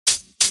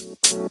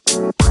And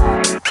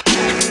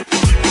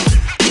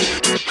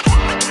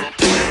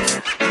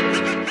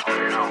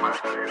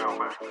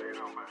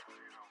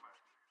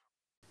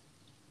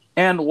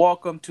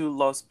welcome to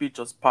Los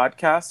Bichos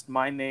podcast.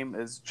 My name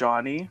is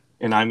Johnny.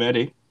 And I'm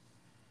Eddie.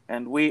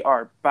 And we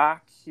are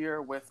back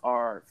here with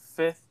our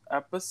 5th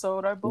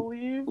episode, I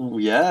believe. Ooh,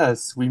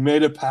 yes, we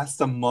made it past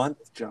a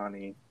month,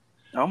 Johnny.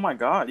 Oh my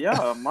god,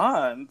 yeah, a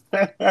month.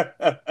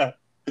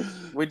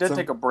 We did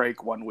take a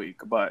break 1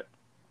 week, but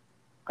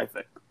I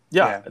think,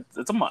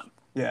 it's a month.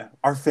 Yeah,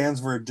 our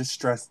fans were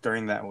distressed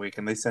during that week,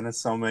 and they sent us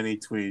so many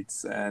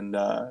tweets and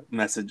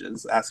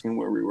messages asking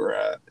where we were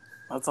at.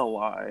 That's a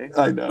lie.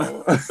 I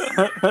know.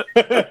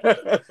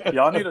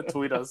 Y'all need to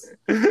tweet us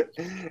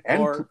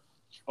and,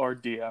 or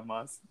DM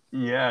us.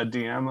 Yeah,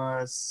 DM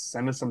us.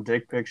 Send us some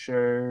dick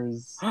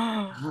pictures.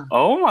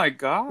 Oh my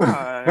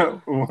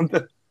god.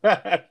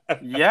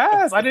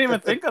 Yes, I didn't even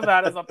think of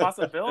that as a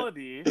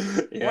possibility.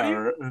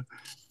 Yeah.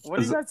 What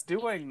are you guys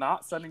doing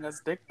not sending us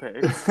dick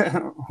pics?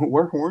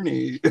 We're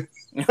horny.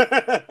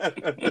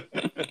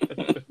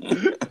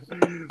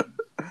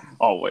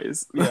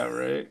 Always. Yeah,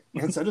 right.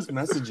 And send us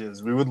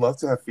messages. We would love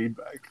to have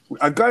feedback.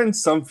 I've gotten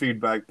some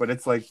feedback, but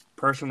it's like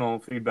personal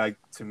feedback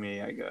to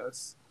me, I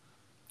guess.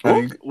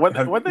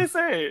 What'd they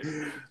say?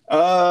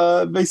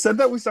 They said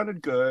that we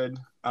sounded good.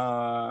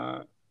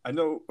 I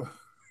know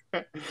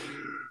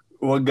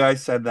one guy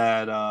said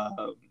that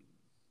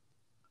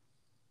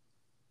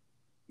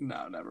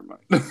no, never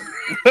mind.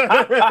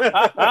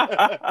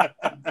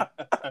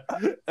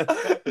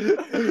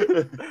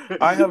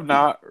 I have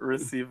not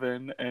received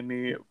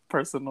any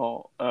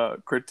personal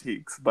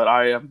critiques, but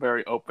I am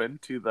very open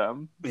to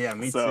them. Yeah,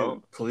 me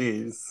too.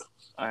 Please.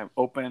 I'm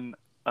open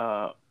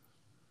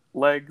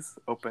legs,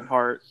 open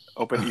heart,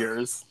 open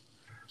ears.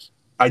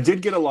 I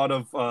did get a lot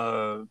of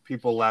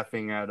people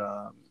laughing at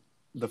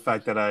the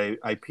fact that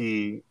I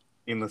pee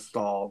in the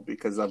stall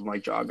because of my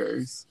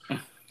joggers.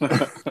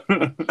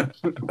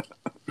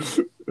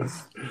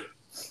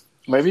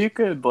 Maybe you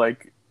could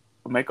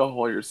make a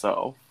hole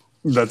yourself.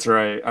 That's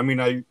right. I mean,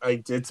 I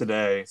did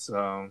today,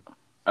 so.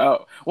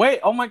 Oh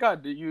wait! Oh my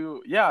God!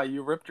 You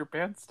ripped your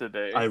pants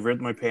today. I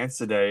ripped my pants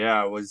today.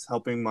 Yeah, I was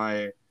helping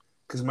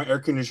because my air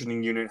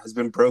conditioning unit has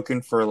been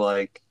broken for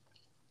like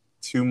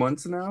 2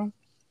 months now.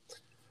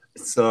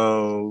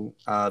 So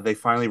they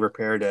finally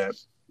repaired it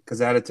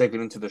because I had to take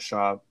it into the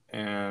shop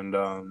and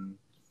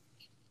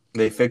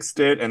they fixed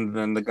it, and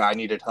then the guy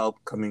needed help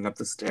coming up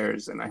the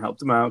stairs, and I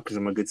helped him out because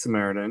I'm a good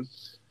Samaritan.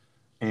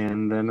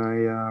 And then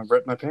I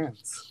ripped my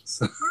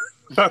pants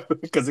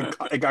because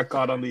it got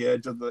caught on the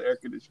edge of the air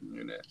conditioning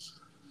unit.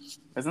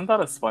 Isn't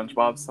that a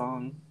SpongeBob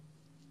song?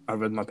 I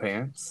ripped my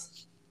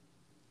pants.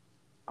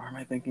 Or am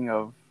I thinking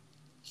of?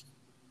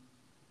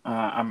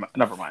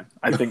 Never mind.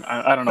 I think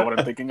I don't know what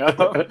I'm thinking of.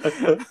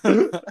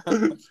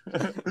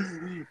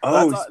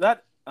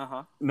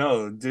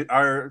 No.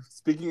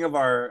 Speaking of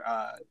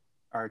our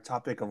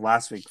topic of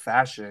last week,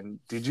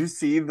 fashion. Did you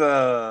see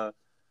the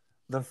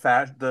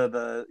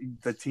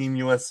Team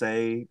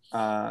USA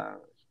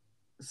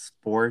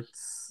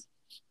sports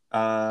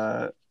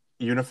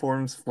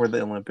uniforms for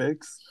the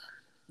Olympics?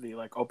 The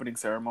opening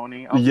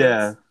ceremony outfits?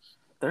 Yeah.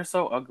 They're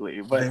so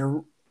ugly, but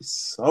they're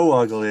so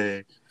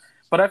ugly.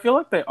 But I feel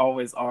like they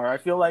always are. I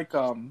feel like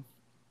the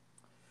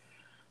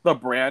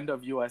brand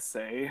of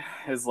USA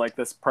is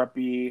this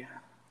preppy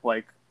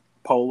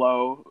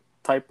polo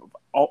type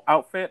of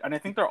outfit, and I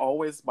think they're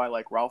always by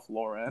Ralph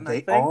Lauren.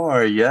 They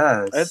are,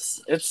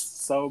 yes. It's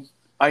so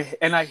I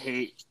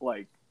hate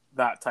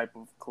that type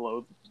of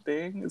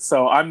clothing,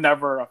 so I'm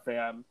never a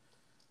fan.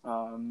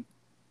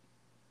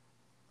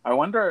 I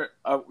wonder.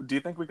 Do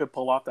you think we could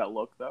pull off that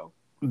look though?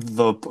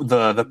 The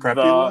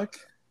preppy look.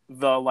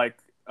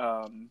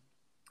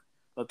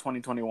 The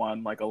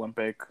 2021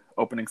 Olympic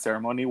opening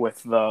ceremony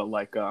with the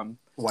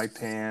white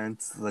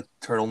pants, the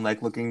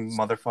turtleneck looking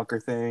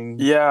motherfucker thing.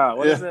 Yeah,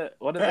 what is it?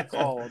 What is it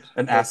called?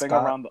 An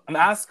ascot. An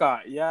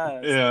ascot,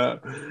 yes. Yeah.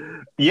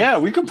 Yeah,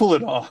 we could pull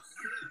it off.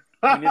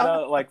 We need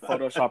to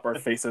Photoshop our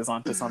faces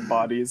onto some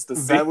bodies to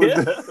see.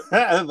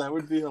 That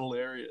would be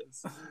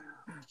hilarious.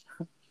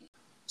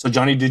 So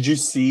Johnny, did you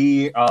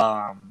see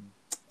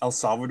El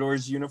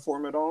Salvador's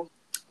uniform at all?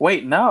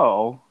 Wait,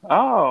 no.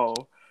 Oh.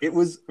 It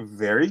was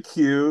very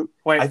cute.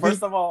 Wait,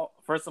 first of all,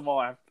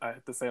 I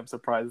have to say I'm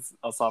surprised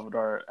El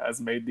Salvador has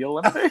made the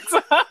Olympics.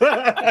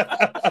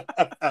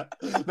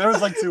 There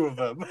was 2 of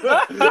them.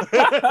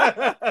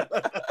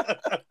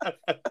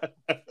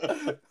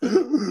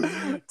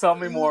 Tell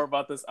me more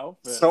about this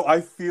outfit. So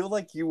I feel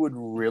like you would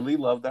really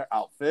love their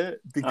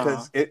outfit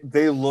because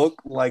they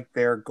look like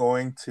they're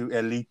going to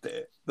Elite,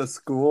 the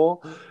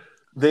school.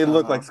 They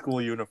look like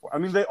school uniform. I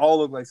mean, they all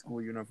look like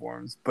school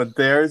uniforms, but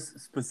theirs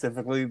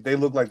specifically, they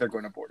look like they're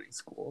going to boarding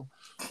school.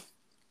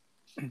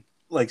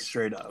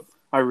 Straight up.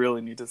 I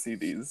really need to see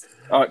these.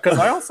 Because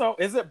I also...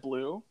 Is it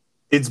blue?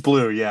 It's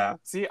blue, yeah.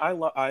 See, I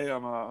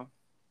am...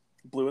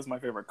 blue is my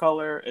favorite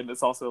color, and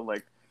it's also,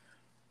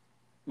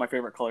 my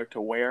favorite color to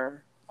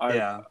wear.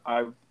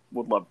 I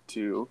would love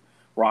to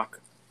rock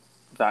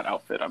that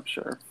outfit, I'm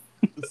sure.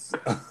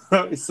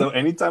 So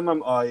anytime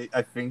I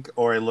think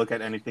or I look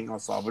at anything El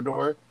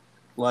Salvador,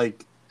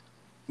 like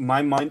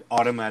my mind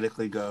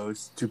automatically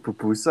goes to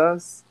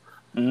pupusas.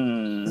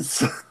 Mm,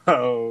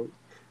 So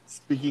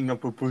speaking of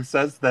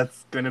pupusas,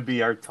 that's gonna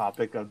be our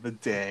topic of the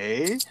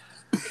day.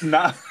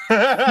 Not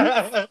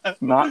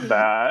not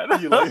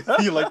bad. you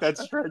like that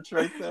stretch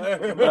right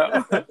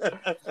No.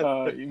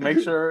 there. You make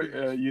sure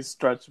you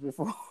stretch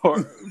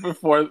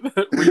before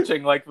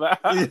reaching like that.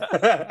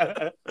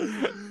 Yeah.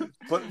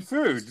 But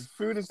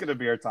food is gonna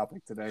be our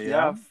topic today.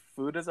 Yeah, Yeah.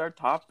 food is our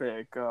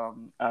topic.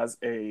 As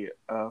a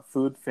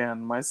food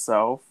fan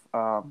myself,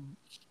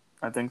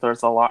 I think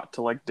there's a lot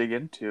to like dig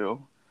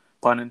into,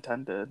 pun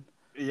intended.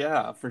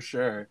 Yeah, for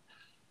sure.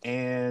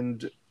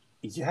 And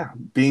yeah,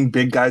 being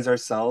big guys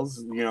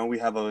ourselves, we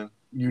have a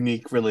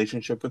unique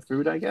relationship with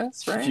food, I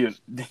guess, right? Un-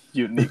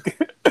 Unique.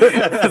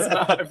 It's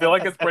not. I feel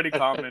like it's pretty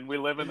common. We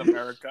live in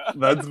America.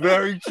 That's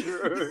very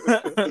true.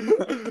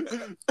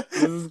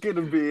 This is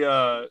gonna be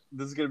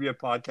a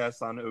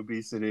podcast on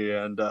obesity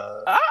and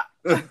Ah!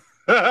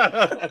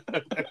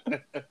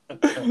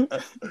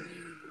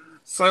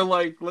 so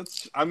like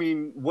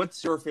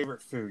what's your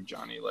favorite food,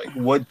 Johnny? Like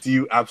what do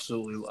you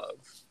absolutely love?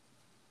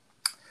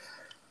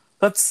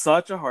 That's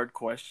such a hard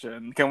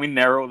question. Can we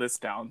narrow this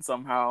down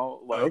somehow?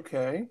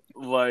 Okay.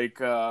 Like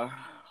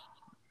Like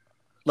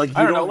I you don't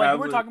know. don't Like we have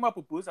were talking about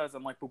pupusas,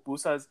 and like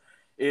pupusas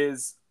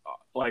is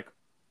like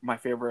my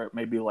favorite,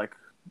 maybe like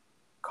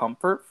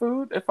comfort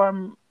food. If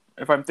I'm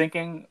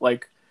thinking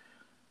like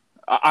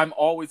I'm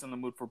always in the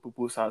mood for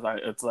pupusas.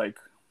 It's like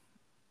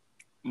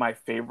my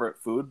favorite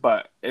food,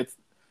 but it's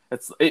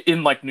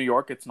in like New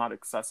York. It's not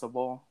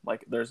accessible.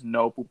 Like there's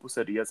no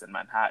pupuserias in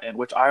Manhattan,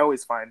 which I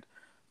always find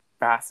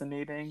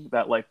fascinating.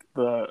 That like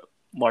the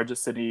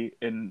largest city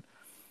in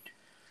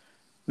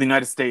the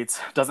United States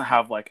doesn't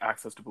have like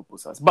access to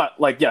pupusas. But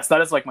like yes,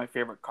 that is like my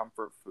favorite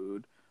comfort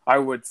food. I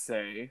would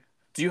say.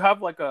 Do you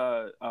have like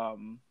a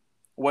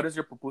what is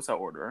your pupusa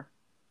order?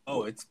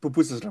 Oh, it's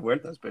pupusas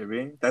revueltas,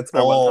 baby.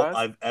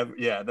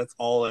 Revueltas? That's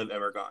all I've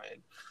ever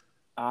gotten.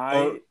 Oh,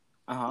 I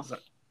uh-huh.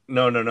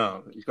 no, no,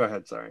 no. Go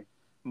ahead, sorry.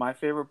 My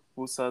favorite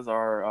pupusas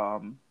are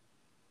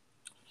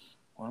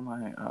what am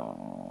I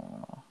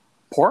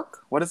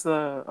pork? What is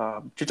the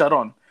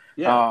chicharron?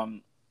 Yeah.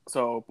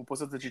 So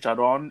pupusas de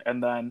chicharron,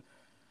 and then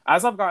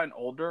as I've gotten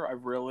older,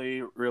 I've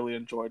really, really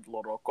enjoyed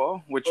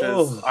loroco, which is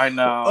Oh, I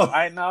know,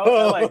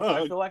 like I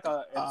oh, feel like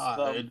it's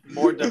the God.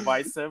 more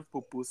divisive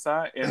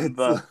pupusa in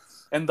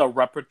It's the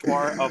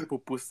repertoire of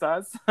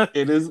pupusas.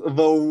 it is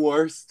the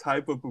worst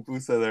type of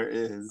pupusa there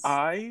is.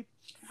 I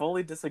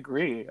fully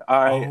disagree.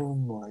 Oh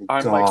my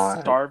I'm like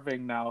God.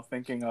 starving now,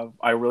 thinking of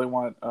I really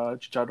want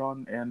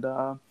chicharron and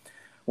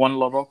one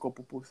loroco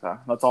pupusa.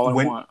 That's all I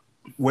When want.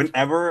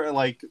 whenever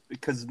like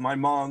because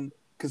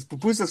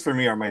pupusas for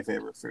me are my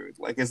favorite food.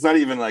 Like it's not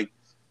even like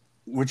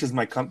which is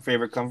my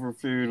favorite comfort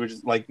food, which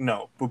is like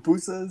no,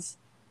 pupusas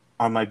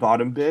are my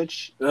bottom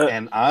bitch,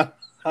 and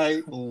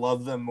I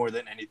love them more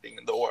than anything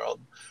in the world.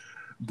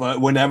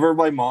 But whenever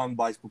my mom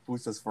buys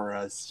pupusas for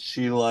us,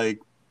 she'll like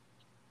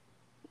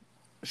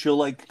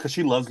because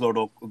she loves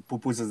loroco,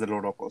 pupusas de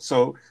loroco.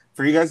 So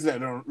for you guys that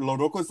don't,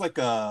 loroco is like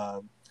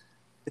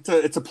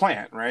it's a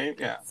plant, right?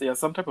 Yeah, So yeah,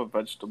 some type of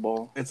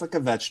vegetable. it's like a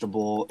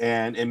vegetable,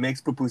 and it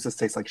makes pupusas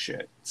taste like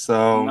shit.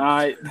 So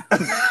Not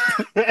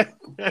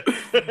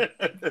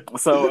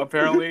so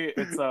apparently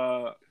it's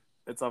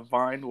a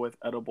vine with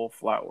edible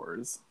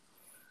flowers.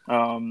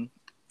 Um,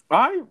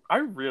 I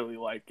really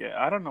like it.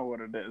 I don't know what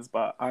it is,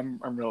 but I'm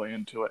really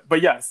into it.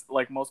 But yes,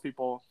 like most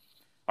people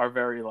are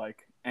very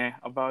like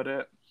about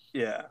it.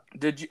 yeah.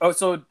 Did you? Oh,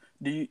 so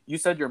you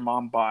said your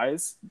mom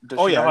buys? Does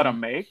Oh she know yeah. how to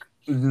make?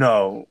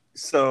 No.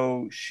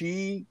 So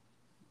she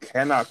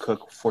cannot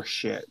cook for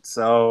shit.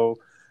 So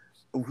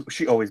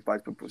she always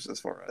buys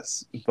pupusas for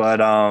us. But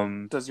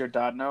Does your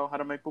dad know how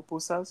to make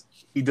pupusas?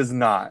 he does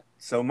not.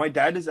 So my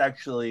dad is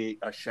actually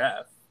a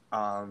chef.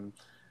 Um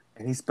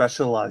and he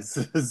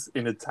specializes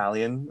in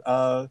Italian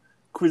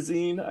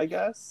cuisine, I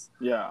guess.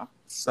 Yeah.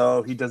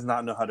 So he does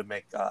not know how to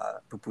make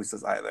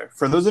pupusas either.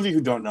 For those of you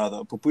who don't know,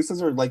 though,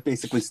 pupusas are like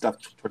basically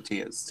stuffed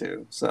tortillas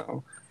too.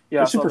 So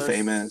Yeah, they're so super they're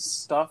famous.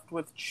 stuffed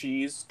with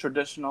cheese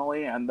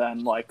traditionally, and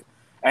then like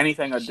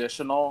anything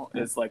additional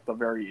is like the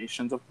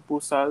variations of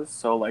pupusas.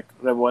 So like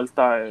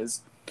revuelta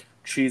is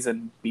cheese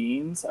and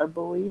beans, I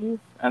believe,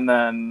 and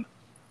then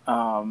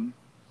um,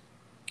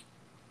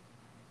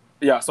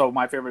 yeah. So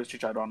my favorite is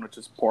chicharron, which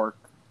is pork,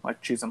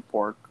 like cheese and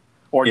pork,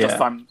 or just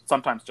Yeah.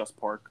 sometimes just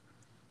pork.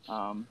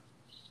 Um,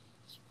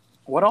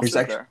 what else There's is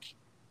actually there?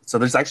 so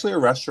there's actually a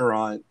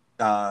restaurant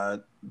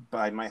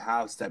by my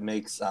house that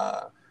makes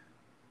uh,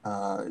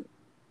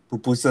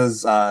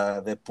 pupusas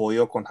de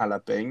pollo con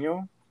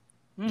jalapeño.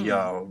 Hmm.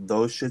 Yo,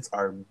 those shits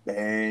are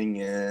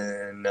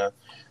banging.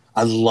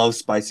 I love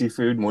spicy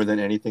food more than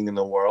anything in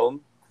the world.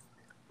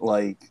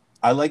 Like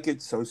I like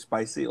it so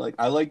spicy. Like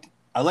I like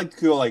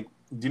to go like.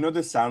 Do you know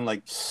this sound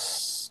like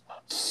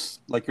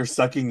you're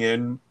sucking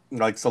in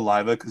like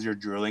saliva because you're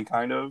drooling,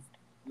 kind of?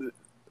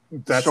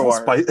 That's how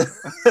Sure. spicy.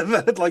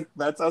 Like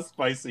that's how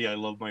spicy I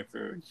love my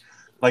food.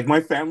 Like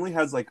my family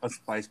has like a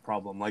spice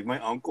problem. Like my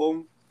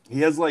uncle,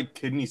 he has like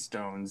kidney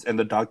stones, and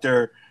the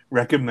doctor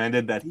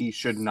recommended that he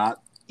should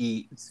not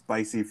eat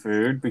spicy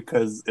food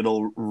because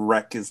it'll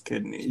wreck his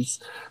kidneys.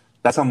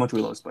 That's how much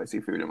we love spicy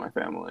food in my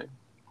family.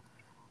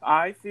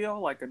 I feel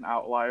like an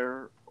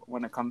outlier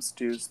when it comes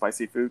to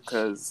spicy food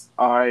because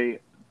I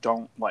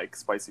don't like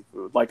spicy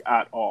food like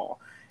at all,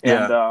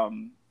 and Yeah.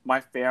 my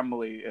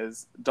family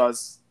is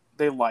does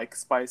they like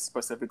spice,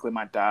 specifically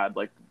my dad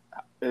like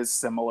is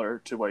similar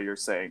to what you're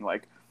saying,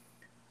 like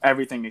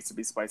everything needs to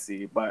be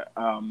spicy, but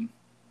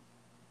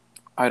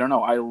I don't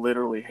know, I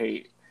literally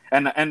hate,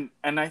 and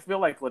I feel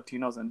like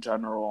Latinos in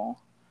general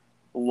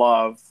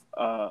love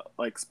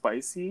like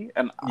spicy,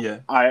 and Yeah.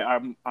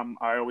 I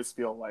always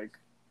feel like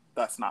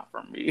that's not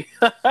for me.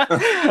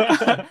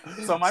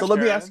 So my So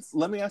parents,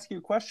 let me ask you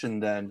a question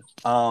then.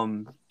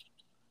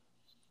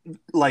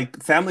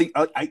 Like family,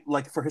 I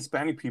like for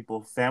Hispanic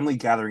people, family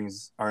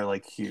gatherings are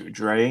like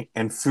huge, right?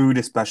 And food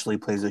especially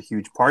plays a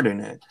huge part in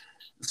it.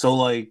 So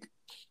like,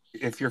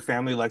 if your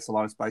family likes a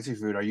lot of spicy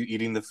food, are you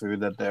eating the food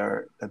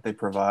that they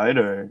provide,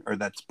 or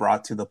that's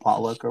brought to the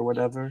potluck or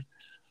whatever?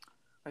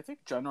 I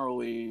think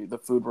generally the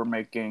food we're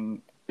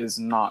making is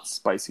not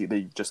spicy.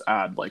 They just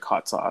add like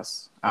hot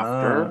sauce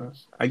after.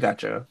 I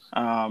gotcha.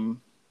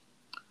 Um,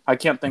 I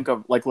can't think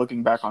of like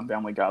looking back on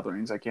family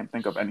gatherings. I can't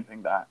think of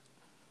anything that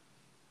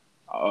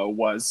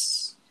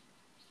was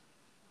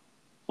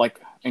like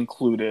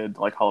included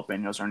like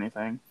jalapenos or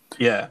anything.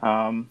 Yeah.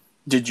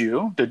 Did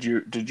you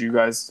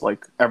guys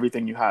like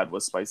everything you had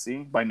was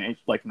spicy by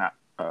like not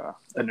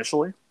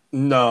initially?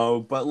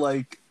 No, but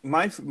like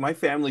my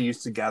family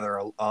used to gather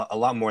a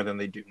lot more than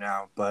they do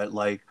now. But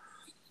like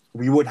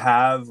we would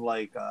have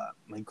like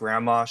my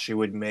grandma, she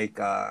would make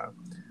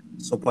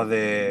sopa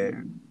de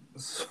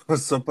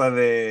sopa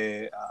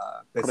de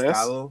Res?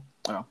 pescado,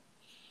 Oh.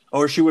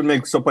 or she would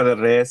make sopa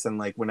de res, and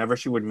like whenever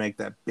she would make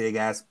that big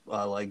ass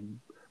like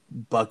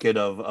bucket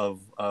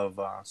of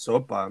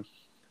sopa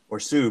or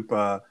soup,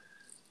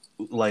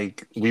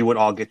 like we would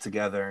all get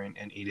together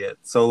and eat it.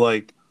 So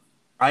like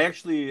I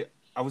actually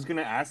I was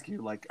gonna ask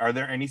you, like, are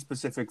there any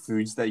specific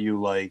foods that you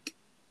like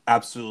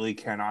absolutely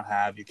cannot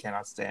have, you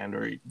cannot stand,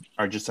 or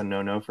are just a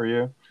no no for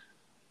you?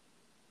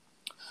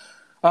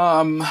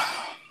 Um.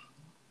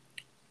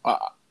 Uh,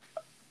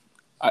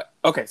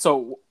 okay,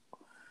 so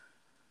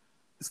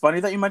it's funny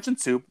that you mentioned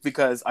soup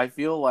because I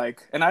feel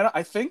like, and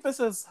I think this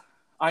is,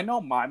 I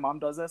know my mom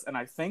does this, and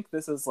I think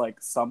this is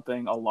like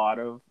something a lot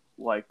of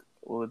like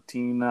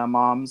Latina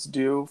moms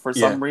do for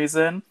Yeah. some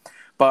reason.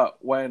 But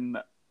when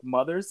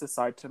mothers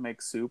decide to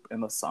make soup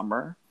in the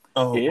summer,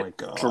 Oh my it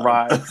god.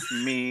 drives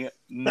me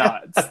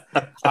nuts.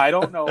 I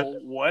don't know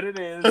what it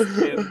is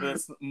in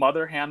this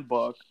mother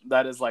handbook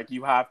that is like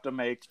you have to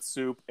make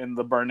soup in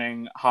the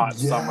burning hot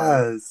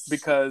summer Yes.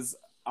 because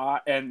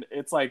and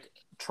it's like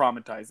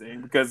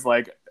traumatizing because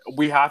like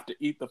we have to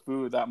eat the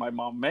food that my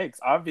mom makes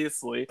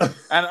obviously,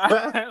 and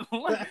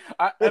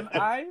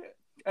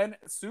and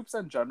soups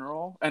in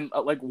general and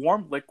like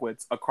warm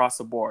liquids across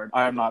the board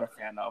I am not a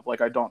fan of.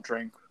 Like I don't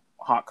drink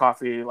hot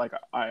coffee. Like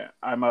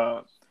I'm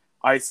a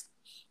iced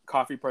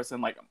coffee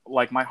person.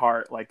 Like my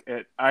heart, like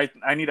it I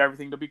need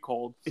everything to be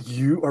cold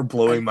You are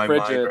blowing and my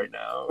mind frigid. right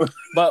now.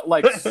 But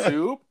like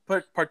soup,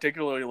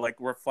 particularly like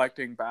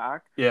reflecting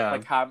back, Yeah.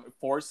 like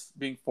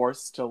being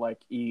forced to like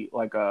eat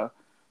like a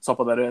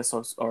sopa de res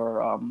or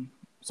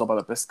sopa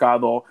de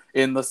pescado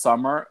in the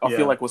summer, I feel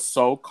Yeah. like was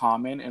so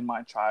common in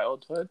my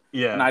childhood,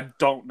 and Yeah. I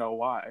don't know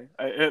why.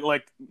 It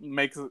like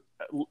makes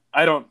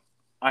I don't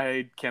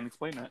I can't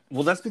explain it.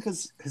 Well, that's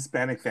because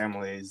Hispanic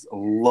families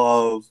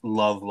love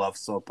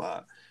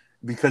sopa.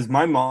 Because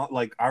my mom,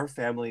 like our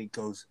family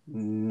goes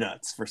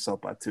nuts for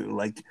sopa too.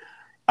 Like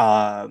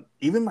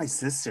even my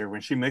sister,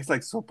 when she makes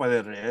like sopa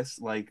de res,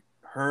 like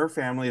her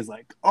family is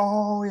like,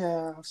 oh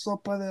yeah,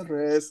 sopa de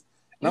res.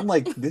 And I'm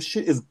like, this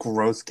shit is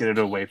gross. Get it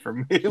away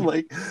from me.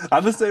 Like,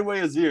 I'm the same way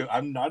as you.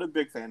 I'm not a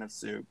big fan of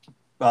soup.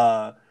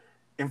 Uh,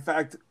 in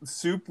fact,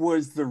 soup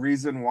was the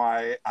reason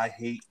why I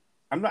hate.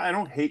 I'm not. I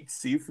don't hate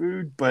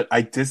seafood, but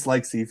I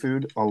dislike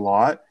seafood a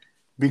lot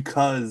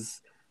because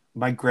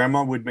my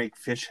grandma would make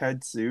fish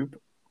head soup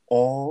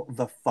all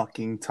the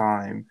fucking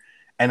time.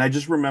 And I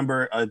just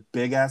remember a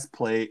big ass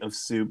plate of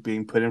soup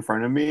being put in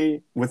front of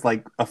me with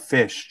like a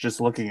fish just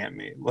looking at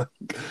me, like,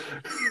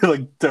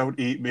 like don't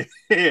eat me,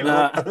 you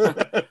know.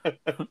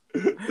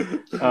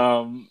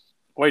 um,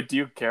 wait, do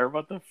you care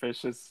about the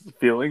fish's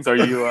feelings? Are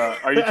you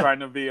trying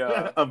to be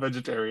A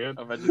vegetarian?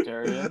 a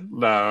vegetarian?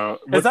 No.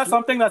 Is What's that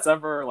something that's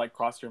ever like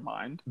crossed your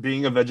mind?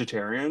 being a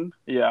vegetarian?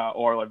 Yeah,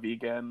 or like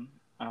vegan.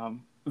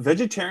 Um,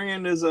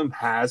 Vegetarianism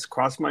has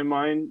crossed my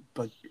mind,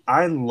 but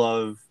I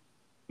love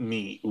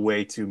meat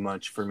way too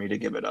much for me to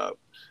give it up.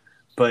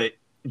 But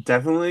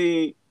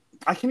definitely,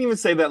 I can't even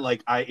say that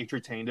like I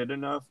entertained it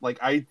enough. Like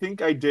I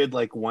think I did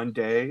like one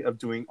day of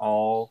doing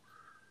all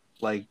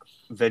like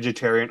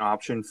vegetarian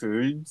option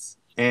foods,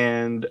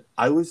 and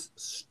I was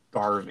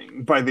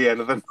starving by the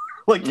end of the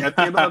like at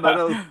the end of the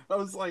night. I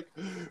was like,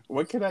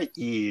 what can I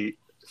eat?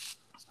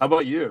 How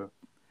about you?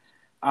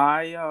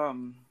 I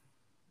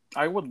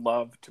I would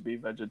love to be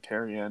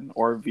vegetarian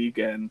or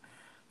vegan,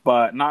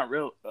 but not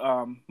real.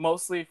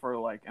 Mostly for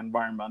like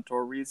environmental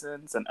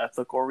reasons and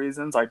ethical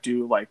reasons. I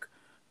do like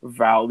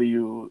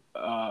value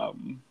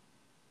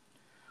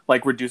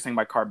like reducing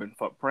my carbon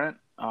footprint.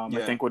 I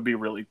Yeah. think would be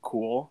really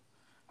cool.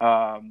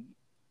 Um,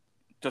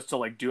 just to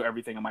like do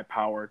everything in my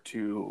power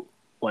to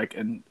like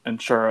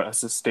ensure a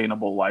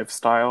sustainable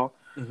lifestyle.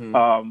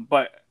 Hmm.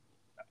 But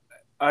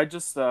I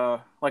just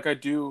like I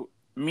do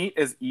meat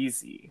is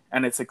easy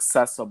and it's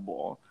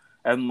accessible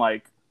and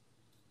like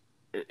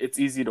it's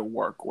easy to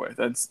work with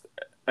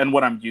and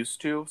what I'm used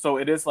to. So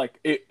it is like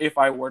if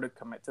I were to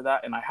commit to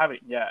that and I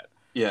haven't yet,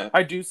 Yeah.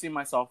 I do see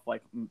myself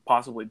like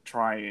possibly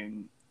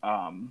trying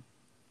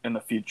in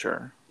the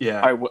future.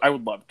 Yeah. I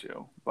would love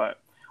to, but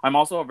I'm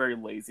also a very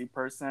lazy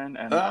person,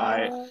 and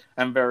I Ah.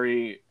 am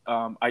very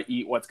I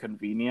eat what's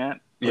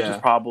convenient, which is Yeah.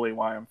 probably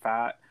why I'm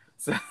fat.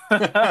 So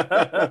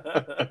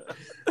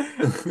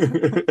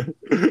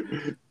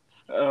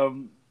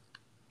um,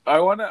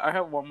 I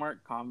have one more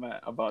comment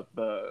about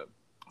the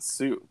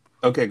soup.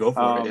 Okay, go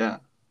for it. Yeah. Um,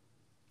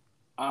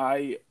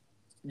 I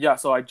yeah,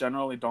 so I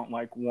generally don't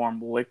like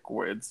warm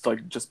liquids,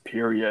 like just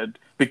period,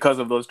 because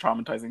of those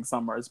traumatizing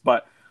summers.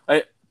 But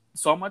I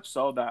so much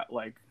so that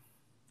like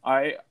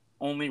I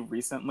only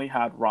recently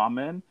had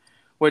ramen,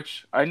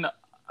 which I know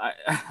I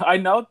I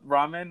know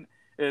ramen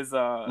is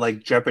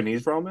Like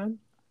Japanese ramen?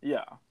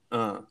 yeah,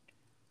 Uh.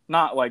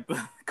 not like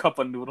the cup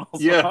of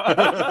noodles.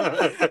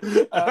 Yeah.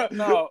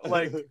 No,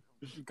 like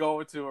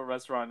go to a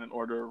restaurant and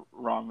order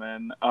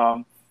ramen.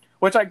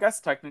 Which I guess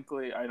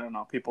technically I don't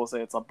know. People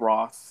say it's a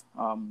broth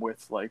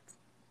with like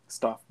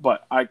stuff,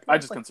 but I It's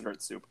just like, consider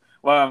it soup.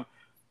 But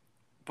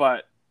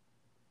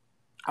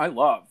I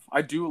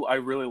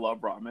really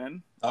love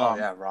ramen. oh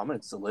yeah,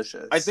 ramen's I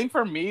delicious. think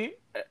for me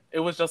it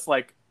was just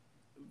like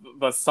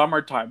the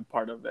summertime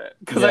part of it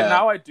because Yeah.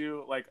 now I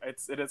do like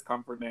it is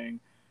comforting,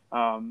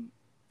 um,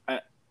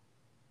 and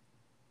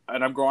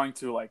I'm growing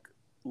to like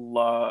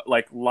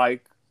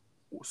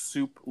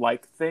soup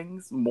like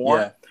things more,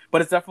 Yeah.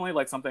 but it's definitely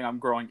like something I'm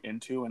growing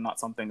into and not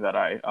something that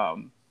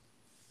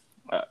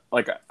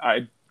like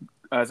I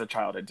as a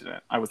child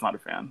I was not a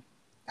fan.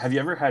 Have you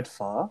ever had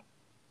pho?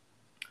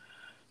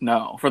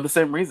 No, for the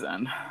same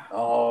reason.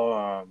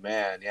 Oh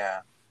man,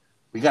 yeah.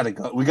 We gotta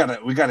go. We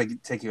gotta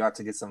take you out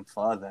to get some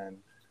pho then.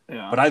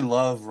 Yeah. But I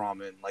love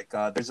ramen. Like,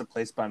 there's a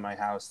place by my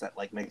house that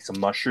like makes a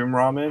mushroom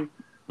ramen.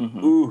 Hmm.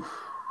 Ooh,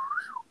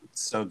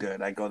 it's so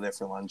good. I go there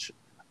for lunch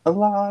a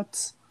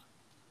lot.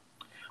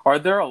 Are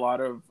there a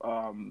lot of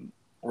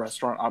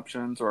restaurant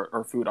options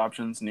or food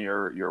options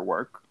near your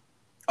work?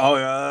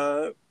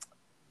 Oh,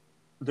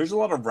 there's a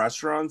lot of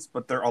restaurants,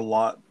 but they're a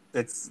lot.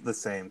 It's the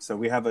same. So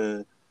we have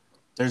a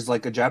there's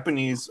like a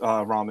Japanese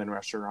ramen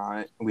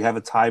restaurant. We have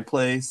a Thai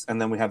place, and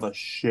then we have a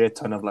shit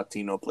ton of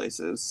Latino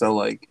places. So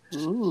like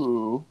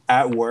Ooh.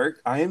 at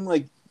work, I am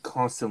like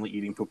constantly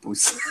eating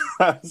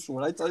pupusas.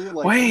 When I tell you,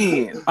 like,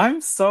 Wait,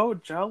 I'm so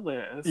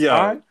jealous.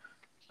 yeah.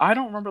 I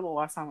don't remember the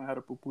last time I had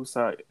a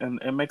pupusa, and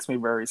it makes me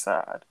very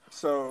sad.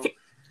 So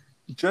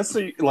just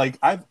so like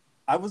I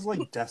was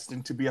like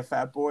destined to be a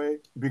fat boy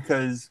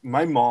because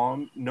my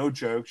mom, no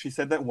joke, she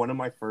said that one of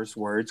my first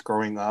words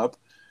growing up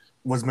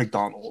was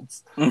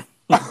McDonald's.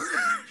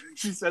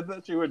 She said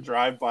that she would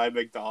drive by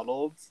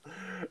McDonald's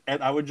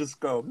and I would just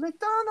go,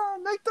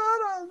 McDonald,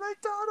 McDonald,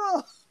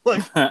 McDonald,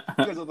 like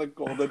because of the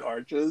golden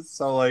arches.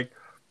 So like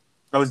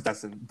I was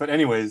destined. But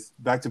anyways,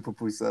 back to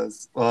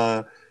pupusas.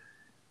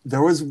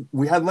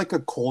 We had like a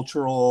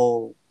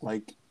cultural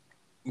like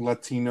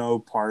Latino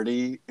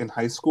party in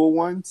high school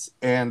once,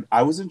 and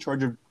I was in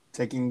charge of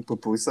taking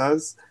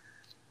pupusas.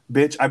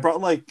 Bitch, I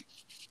brought like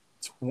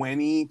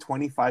 20,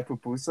 25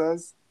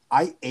 pupusas.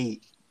 I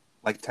ate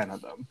like 10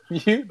 of them.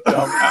 You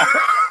dumbass.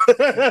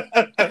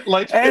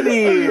 Like,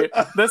 Eddie,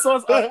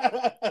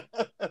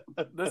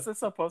 this is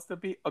supposed to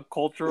be a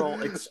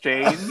cultural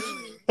exchange,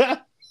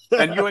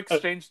 and you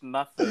exchanged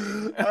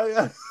nothing.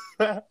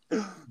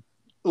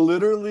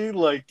 Literally,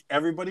 like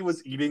everybody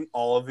was eating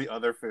all of the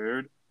other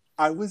food.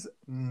 I was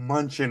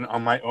munching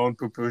on my own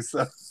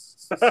pupusa.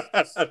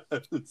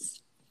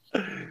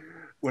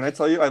 When I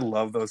tell you I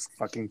love those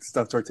fucking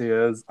stuffed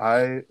tortillas,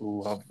 I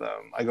love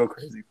them. I go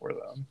crazy for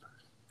them.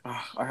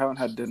 Ugh, I haven't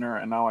had dinner,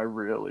 and now I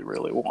really,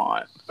 really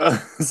want.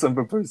 Some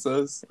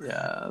pupusas.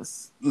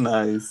 Yes.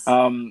 Nice.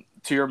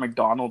 To your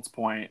McDonald's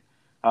point,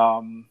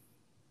 um,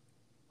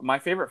 my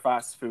favorite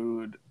fast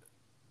food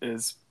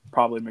is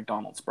probably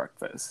McDonald's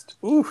breakfast.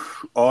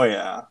 Oof. Oh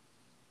yeah.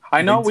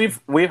 I know They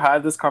we've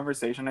had this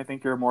conversation. I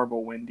think you're more of a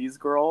Wendy's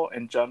girl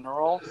in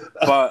general,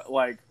 but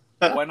like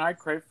when I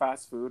crave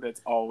fast food,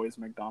 it's always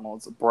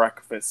McDonald's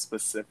breakfast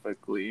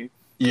specifically.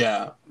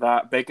 yeah.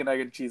 That bacon, egg,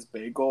 and cheese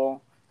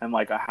bagel and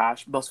like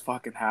those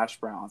fucking hash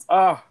browns.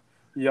 Oh,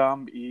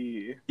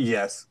 yummy.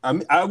 Yes.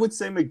 I would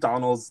say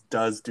McDonald's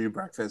does do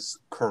breakfast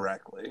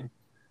correctly.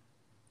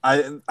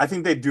 I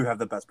think they do have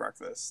the best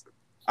breakfast.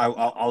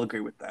 I'll agree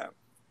with that.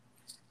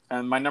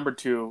 And my number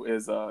two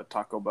is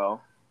Taco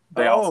Bell.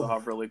 They also Oh,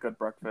 have really good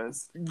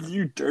breakfast.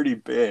 you dirty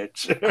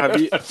bitch.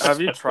 Have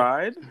you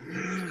tried?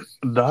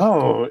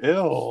 No,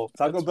 ill.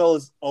 Taco It's Bell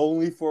is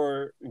only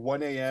for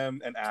 1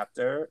 a.m. and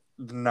after,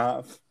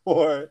 not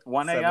for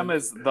 1 a.m. 7.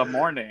 is the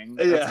morning.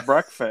 It's Yeah,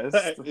 breakfast.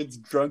 it's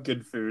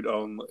drunken food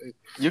only.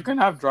 You can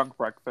have drunk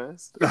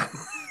breakfast.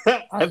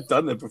 I've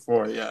done it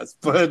before, yes,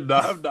 but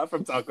not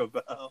from Taco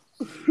Bell.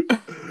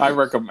 I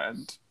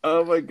recommend.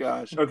 Oh my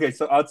gosh. Okay,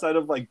 so outside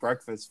of like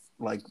breakfast,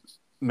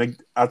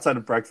 outside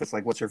of breakfast,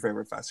 like what's your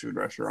favorite fast food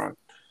restaurant?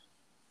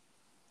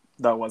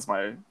 That was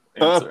my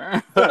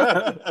answer.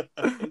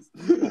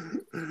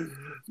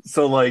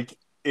 So like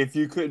if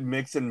you could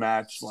mix and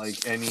match like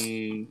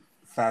any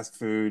fast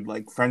food,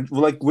 like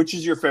like which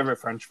is your favorite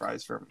French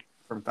fries from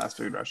fast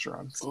food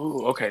restaurants?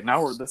 Ooh, okay.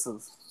 Now this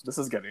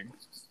is getting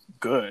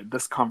good.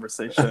 This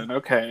conversation.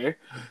 Okay.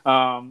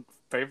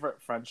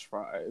 Favorite French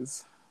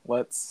fries.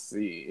 Let's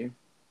see.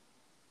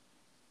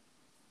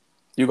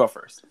 You go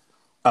first.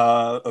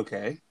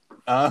 Okay.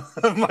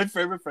 My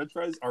favorite French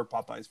fries are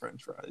Popeye's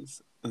French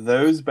fries.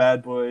 Those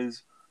bad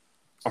boys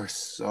are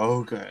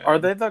so Are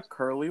good. they the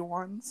curly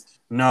ones?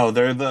 No,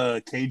 they're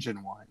the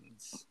Cajun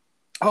ones.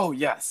 Oh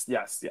yes,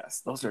 yes,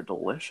 yes. Those are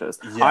delicious.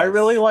 I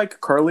really Yes.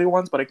 like curly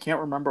ones, but I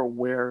can't remember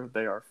where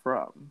they are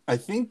from. I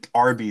think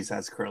Arby's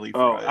has curly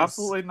Oh, fries.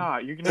 absolutely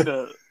not. You need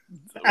to.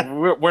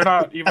 We're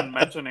not even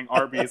mentioning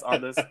Arby's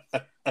on this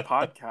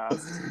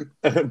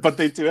podcast. But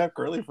they do have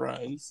curly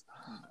fries.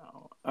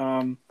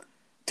 No.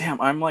 Damn,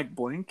 I'm like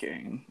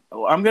blinking.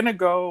 I'm gonna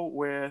go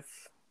with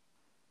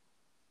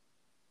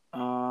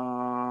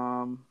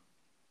um,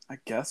 I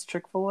guess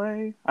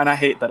Chick-fil-A. And I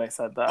hate that I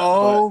said that, but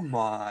Oh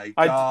my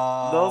those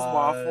god.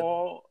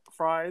 waffle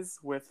fries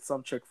with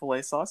some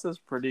Chick-fil-A sauce is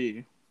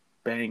pretty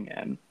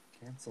banging.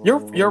 You're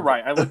Canceled.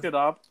 right. I looked it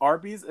up.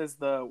 Arby's is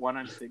the one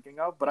I'm thinking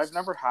of, but I've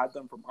never had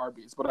them from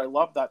Arby's. But I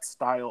love that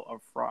style of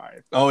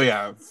fry. Oh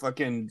yeah,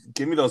 fucking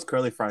give me those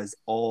curly fries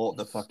all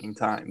the fucking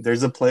time.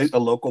 There's a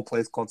local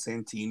place called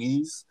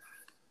Santini's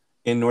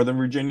in Northern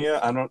Virginia.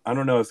 I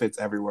don't know if it's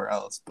everywhere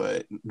else,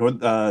 but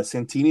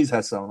Santini's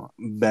has some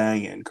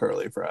banging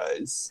curly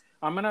fries.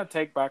 I'm gonna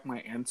take back my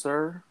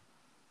answer,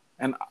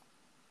 and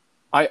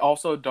I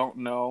also don't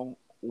know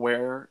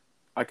where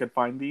I could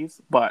find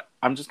these, but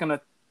I'm just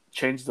gonna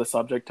change the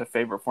subject to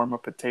favorite form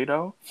of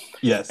potato,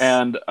 Yes.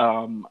 and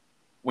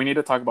we need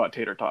to talk about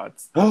tater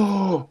tots.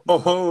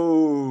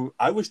 Oh,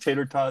 I wish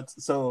tater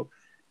tots. So,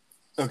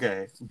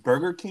 okay,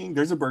 Burger King,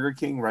 there's a Burger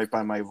King right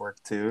by my work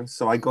too.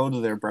 So I go to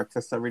their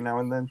breakfast every now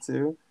and then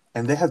too.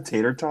 And they have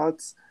tater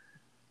tots.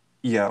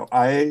 Yo,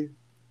 I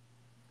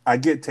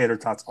get tater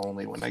tots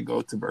only when I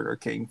go to Burger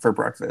King for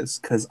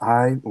breakfast because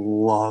I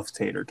love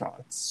tater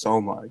tots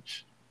so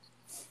much.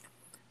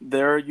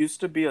 There used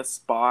to be a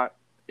spot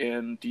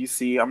in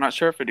DC. I'm not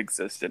sure if it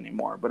exists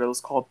anymore, but it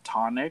was called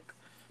Tonic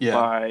Yeah.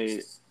 by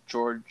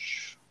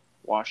George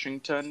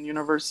Washington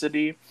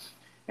University,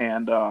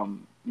 and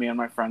me and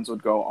my friends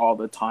would go all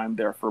the time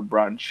there for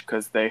brunch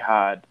because they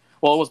had,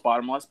 well, it was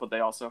bottomless, but they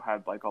also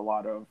had like a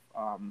lot of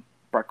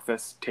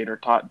breakfast tater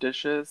tot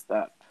dishes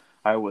that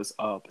I was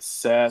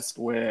obsessed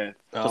with.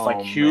 Just like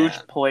Oh huge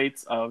man.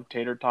 plates of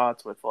tater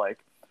tots with like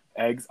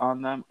eggs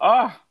on them.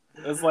 Ah,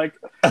 it's like,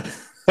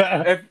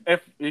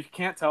 if you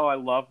can't tell, I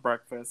love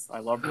breakfast. I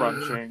love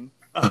brunching,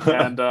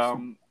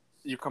 and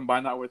you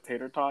combine that with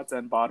tater tots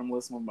and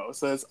bottomless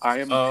mimosas. I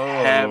am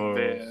Oh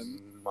heaven.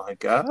 my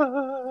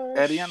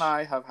Eddie and gosh.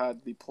 I have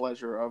had the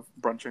pleasure of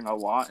brunching a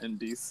lot in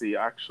DC,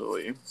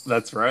 actually.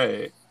 That's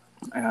right.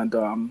 And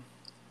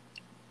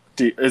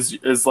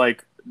is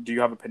like, do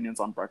you have opinions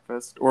on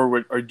breakfast,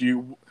 or do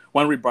you,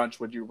 when we brunch,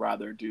 would you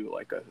rather do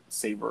like a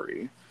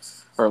savory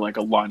or like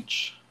a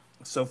lunch?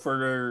 So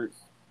for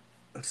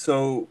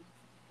so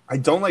I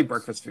don't like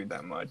breakfast food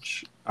that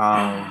much.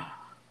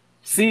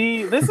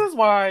 See, this is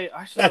why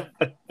I should have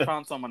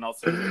found someone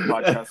else to do this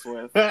podcast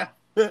with.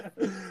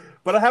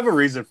 But I have a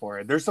reason for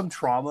it. There's some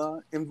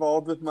trauma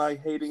involved with my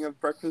hating of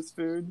breakfast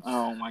food.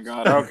 Oh my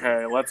god.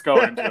 Okay, let's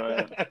go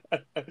into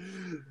it.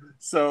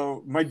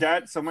 So my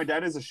dad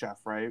is a chef,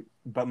 right?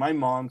 But my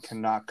mom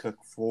cannot cook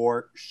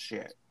for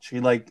shit. She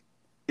like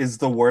is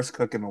the worst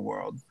cook in the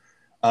world.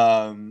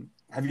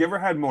 Have you ever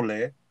had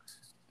mole?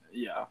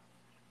 Yeah.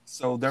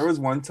 So there was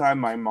one time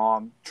my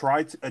mom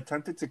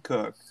attempted to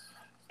cook,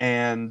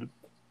 and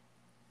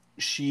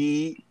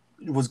she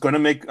was gonna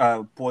make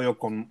pollo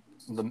con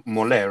the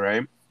mole,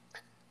 right?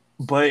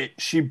 But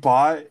she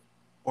bought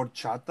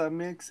horchata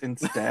mix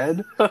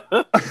instead,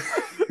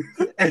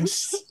 and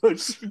so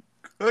she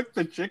cooked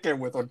the chicken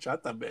with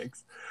horchata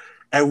mix,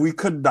 and we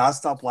could not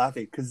stop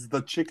laughing because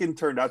the chicken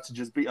turned out to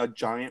just be a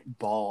giant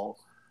ball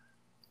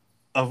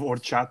of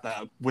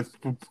horchata with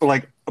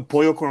like a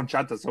pollo con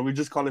horchata. So we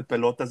just call it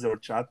pelotas de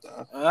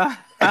horchata.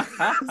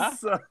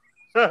 so,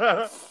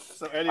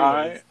 so I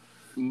anyways,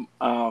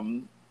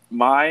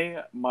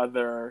 my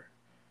mother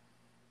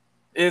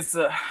is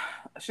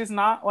she's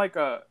not like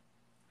a,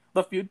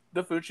 the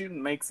food she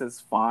makes is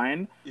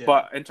fine, Yeah.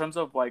 but in terms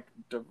of like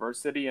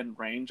diversity and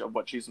range of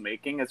what she's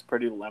making, it's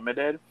pretty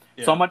limited.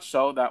 So Yeah. much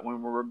so that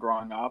when we were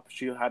growing up,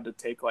 she had to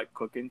take like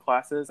cooking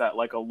classes at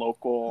like a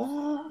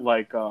local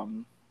like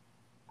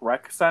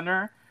rec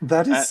center.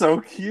 That is And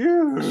so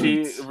cute.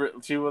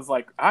 she was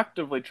like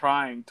actively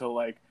trying to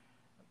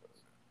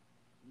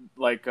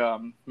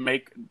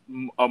make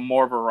a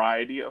more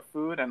variety of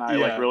food, and I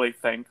like Yeah. really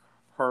thank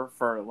her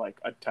for like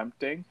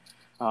attempting.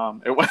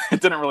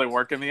 It didn't really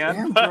work in the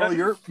end. Damn,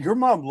 girl, your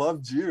mom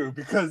loved you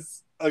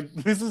because like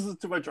this is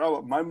too much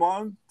drama. My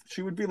mom,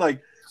 she would be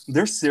like,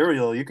 "There's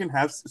cereal. You can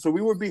have." So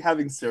we would be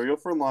having cereal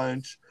for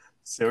lunch,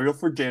 cereal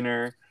for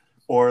dinner,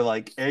 or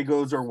like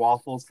Eggos or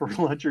waffles for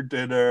lunch or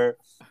dinner,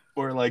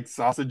 or like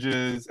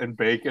sausages and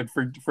bacon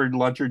for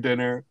lunch or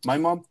dinner. My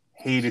mom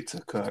hated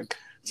to cook.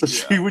 So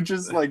Yeah.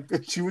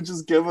 she would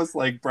just give us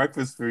like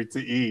breakfast food to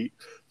eat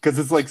because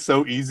it's like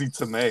so easy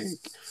to make.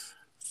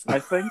 I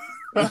think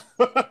Maybe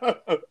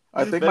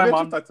my I should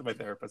mom talk to my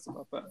therapist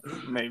about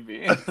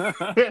maybe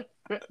that.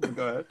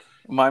 Go ahead.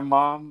 my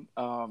mom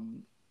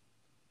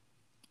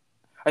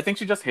I think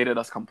she just hated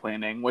us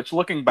complaining, which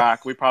looking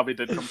back, we probably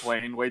did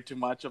complain way too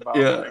much about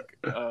Yeah.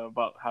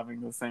 about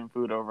having the same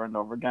food over and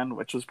over again,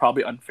 which was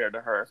probably unfair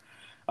to her.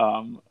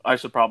 I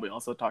should probably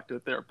also talk to a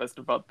therapist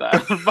about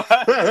that.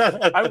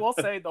 But I will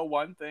say the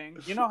one thing,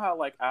 you know how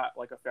like at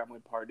like a family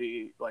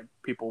party, like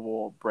people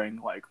will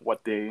bring like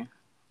what they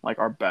like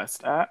are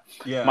best at.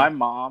 Yeah. My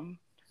mom,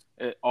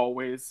 it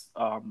always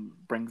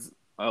brings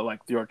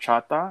like the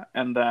horchata,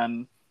 and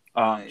then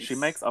she Nice.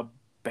 makes a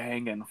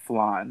banging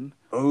flan.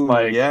 Oh,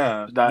 like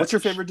yeah. that. What's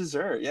your favorite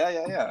dessert?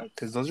 Yeah.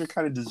 Because those are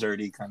kind of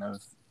desserty kind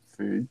of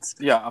foods.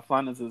 Yeah, a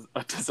flan is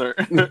a dessert.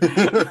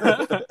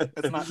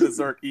 It's not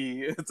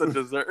dessert-y, it's a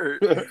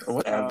dessert.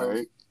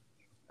 Whatever.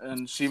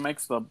 And she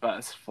makes the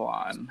best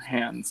flan,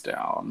 hands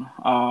down.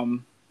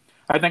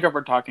 I think if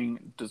we're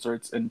talking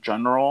desserts in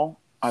general,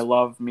 I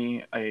love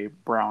me a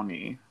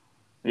brownie.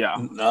 Yeah,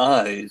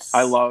 Nice.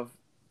 I love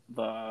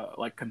the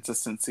like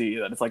consistency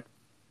that it's like.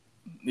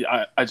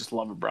 Yeah, I just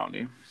love a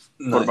brownie.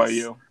 Nice. What about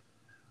you?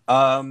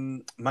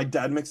 My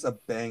dad makes a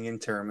banging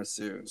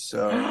tiramisu.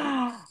 So,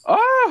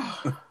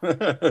 Oh,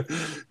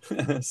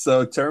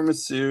 so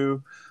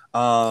tiramisu.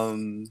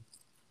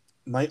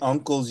 My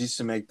uncles used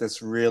to make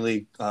this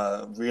really,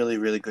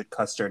 really good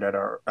custard at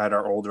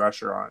our old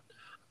restaurant.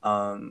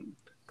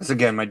 Because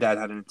again, my dad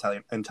had an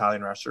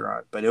Italian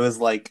restaurant, but it was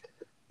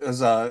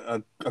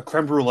a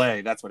creme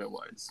brulee. That's what it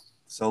was.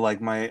 So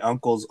like my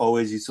uncles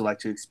always used to like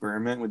to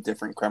experiment with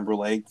different creme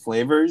brulee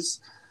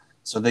flavors.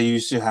 So they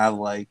used to have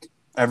like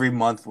every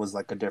month was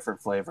like a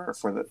different flavor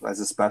as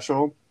a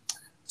special.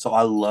 So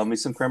I love me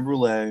some creme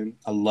brulee.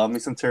 I love me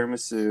some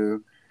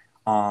tiramisu.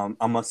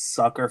 I'm a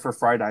sucker for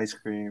fried ice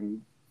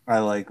cream. I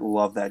like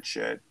love that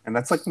shit, and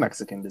that's like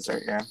Mexican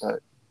dessert, yeah,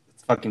 but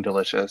it's fucking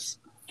delicious.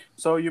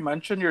 so you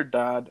mentioned your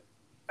dad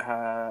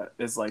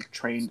is like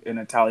trained in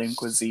Italian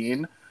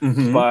cuisine,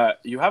 Mm-hmm. but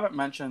you haven't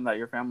mentioned that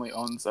your family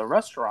owns a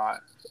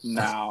restaurant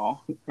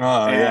now.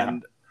 Oh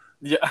And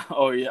yeah,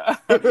 oh yeah.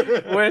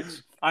 Which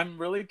I'm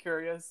really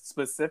curious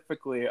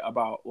specifically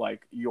about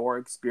like your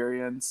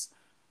experience.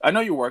 I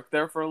know you worked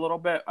there for a little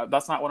bit.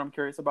 That's not what I'm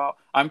curious about.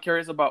 I'm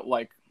curious about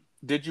like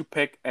did you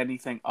pick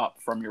anything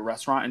up from your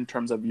restaurant in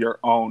terms of your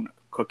own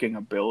cooking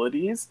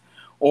abilities,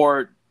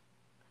 or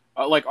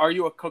like are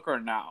you a cooker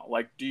now?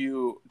 Like do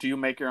you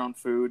make your own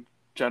food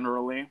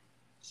generally?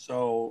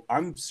 So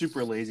I'm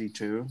super lazy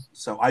too.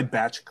 So I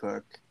batch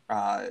cook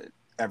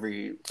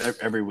every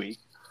week.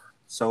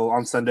 So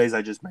on Sundays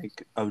I just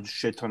make a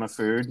shit ton of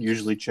food,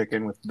 usually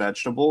chicken with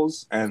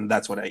vegetables, and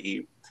that's what I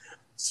eat.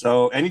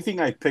 So anything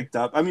I picked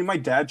up, I mean, my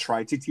dad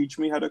tried to teach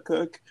me how to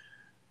cook,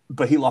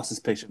 but he lost his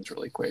patience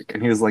really quick,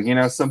 and he was like,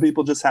 some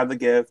people just have the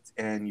gift,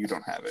 and you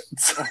don't have it.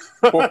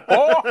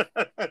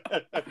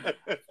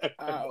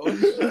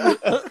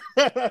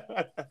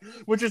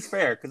 Which is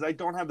fair because I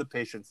don't have the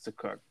patience to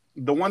cook.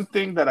 The one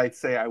thing that I'd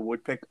say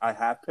I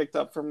have picked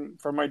up from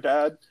my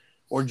dad,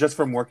 or just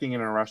from working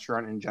in a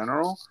restaurant in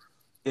general,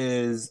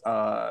 is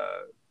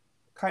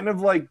kind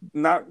of like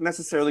not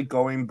necessarily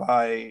going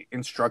by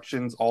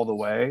instructions all the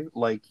way,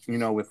 like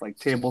with like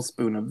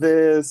tablespoon of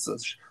this, a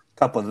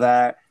cup of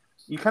that.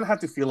 You kind of have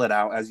to feel it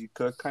out as you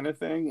cook, kind of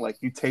thing. Like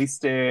you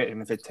taste it,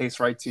 and if it tastes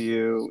right to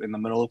you in the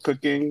middle of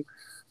cooking,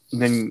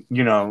 then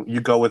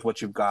you go with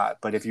what you've got.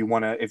 But if you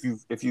want to,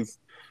 if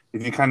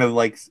you kind of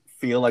like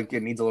feel like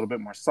it needs a little bit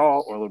more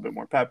salt or a little bit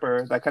more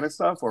pepper, that kind of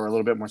stuff, or a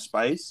little bit more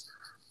spice,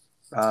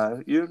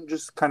 you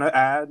just kind of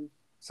add,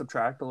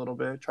 subtract a little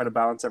bit, try to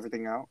balance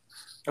everything out.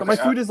 But my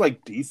food is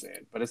like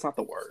decent, but it's not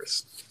the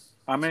worst.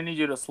 I'm gonna need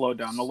you to slow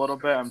down a little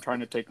bit. I'm trying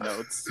to take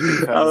notes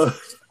because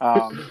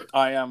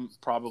I am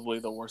probably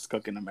the worst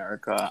cook in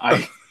America.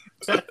 I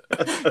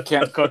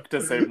can't cook to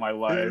save my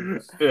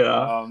life.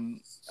 Yeah.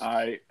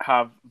 I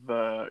have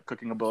the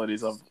cooking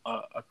abilities of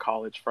a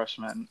college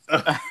freshman.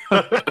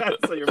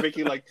 So you're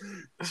making like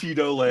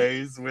Cheeto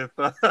Lays with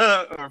or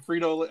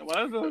Frito. What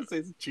I was going to say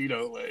is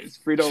Cheeto Lays,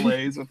 Frito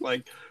Lays with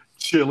like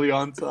chili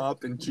on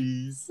top and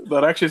cheese.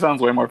 That actually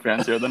sounds way more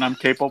fancier than I'm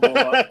capable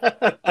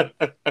of.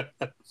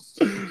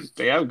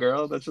 Damn,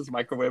 girl, that's just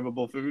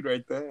microwavable food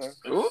right there.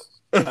 Ooh.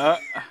 Uh,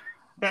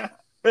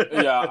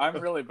 yeah,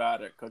 I'm really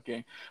bad at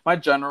cooking. My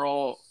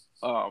general,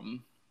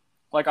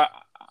 like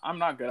I'm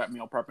not good at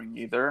meal prepping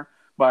either,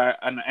 but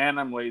and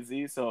I'm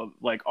lazy, so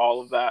like all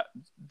of that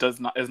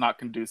is not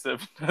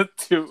conducive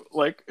to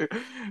like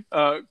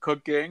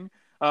cooking.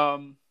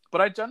 But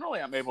I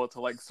generally am able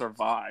to like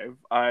survive.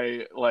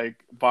 I like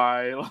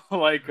buy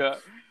like a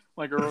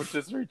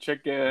rotisserie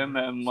chicken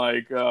and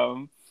like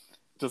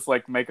just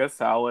like make a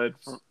salad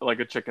for, like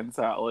a chicken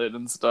salad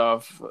and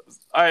stuff.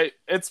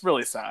 It's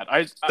really sad.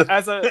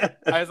 As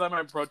I'm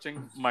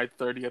approaching my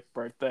 30th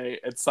birthday,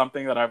 it's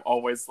something that I've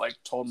always like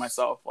told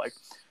myself like,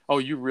 oh,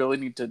 you really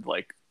need to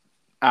like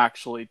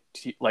actually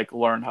like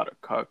learn how to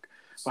cook.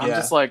 But I'm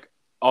just like,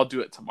 I'll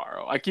do it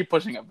tomorrow. I keep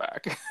pushing it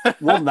back.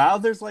 Well, now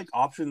there's like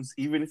options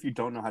even if you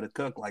don't know how to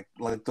cook, like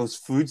those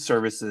food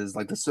services,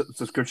 like the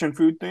subscription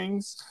food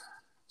things.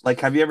 Like,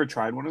 have you ever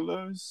tried one of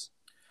those?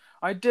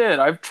 I did.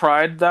 I've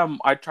tried them.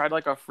 I tried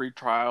like a free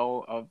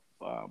trial of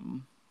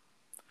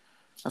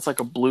it's like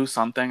a blue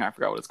something. I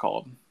forgot what it's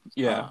called.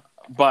 Yeah.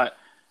 But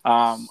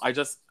I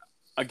just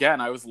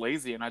again I was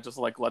lazy and I just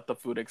like let the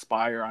food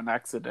expire on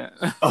accident.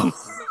 Oh,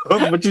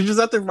 but you just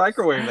have to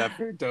microwave that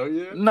food, don't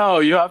you? No,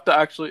 you have to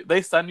actually.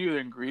 They send you the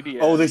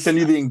ingredients. Oh, they send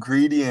you the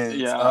ingredients.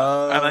 Yeah,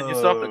 oh. And then you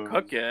still have to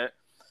cook it.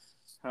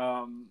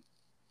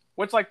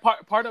 Which like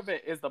part of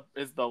it is the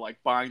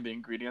like buying the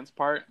ingredients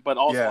part, but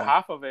also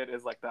half of it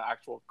is like the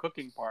actual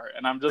cooking part.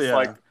 And I'm just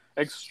like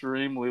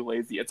extremely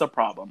lazy. It's a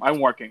problem. I'm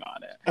working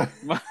on it.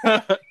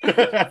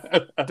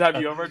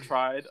 Have you ever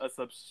tried a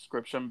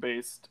subscription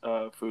based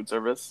food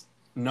service?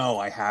 No,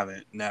 I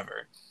haven't.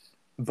 Never.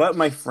 But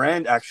my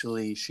friend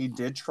actually, she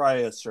did try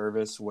a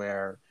service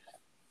where,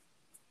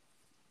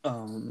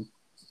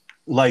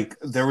 like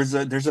there's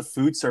a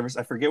food service.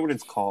 I forget what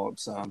it's called,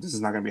 so this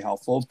is not gonna be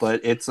helpful. But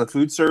it's a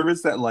food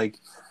service that like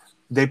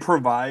they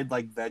provide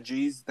like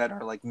veggies that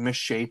are like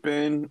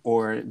misshapen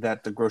or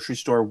that the grocery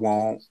store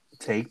won't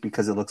take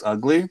because it looks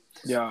ugly.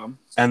 Yeah.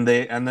 And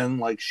then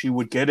like she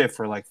would get it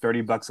for like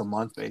 $30 a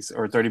month base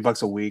or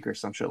 $30 a week or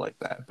some shit like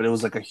that. But it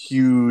was like a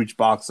huge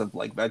box of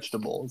like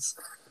vegetables.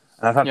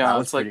 And I thought that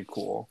was pretty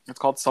cool. It's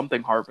called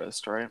something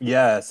Harvest, right?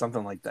 Yeah,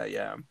 something like that,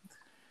 yeah.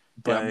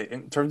 But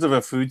in terms of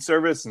a food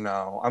service,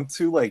 no. I'm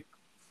too like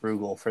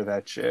frugal for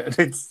that shit.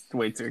 It's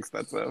way too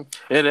expensive.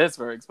 It is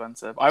very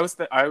expensive.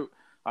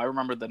 I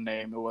remember the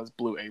name. It was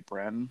Blue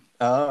Apron.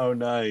 Oh,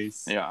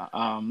 nice. Yeah.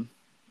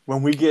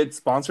 When we get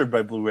sponsored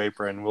by Blue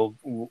Apron,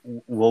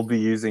 we'll be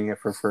using it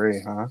for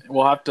free, huh?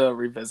 We'll have to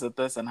revisit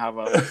this and have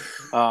a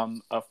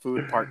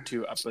food part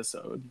 2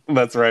 episode.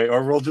 That's right.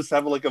 Or we'll just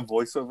have like a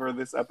voiceover of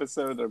this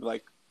episode. They'll be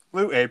like,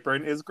 Blue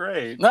Apron is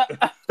great.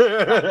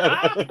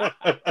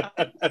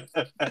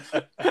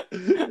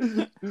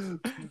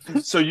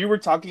 So you were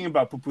talking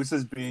about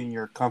pupusas being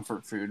your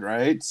comfort food,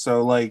 right?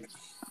 So like,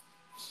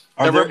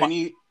 are there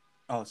any?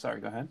 Oh,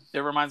 sorry. Go ahead. It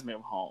reminds me of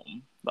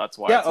home. That's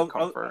why it's a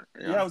comfort.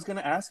 Yeah, I was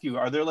gonna ask you: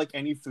 are there like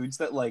any foods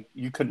that like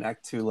you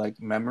connect to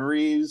like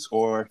memories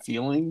or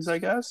feelings? I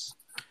guess.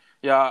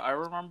 Yeah, I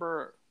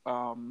remember.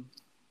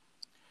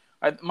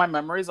 My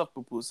memories of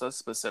pupusas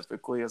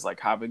specifically is like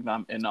having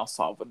them in El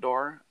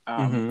Salvador.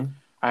 I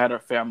had a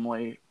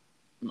family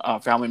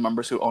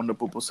members who owned a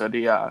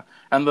pupuseria,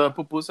 and the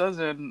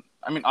pupusas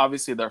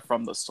obviously they're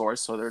from the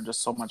source, so they're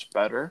just so much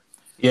better.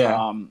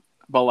 Yeah.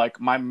 But like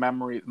my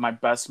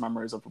best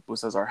memories of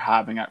pupusas are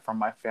having it from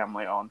my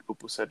family owned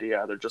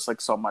pupuseria. They're just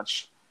like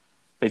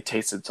they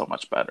tasted so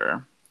much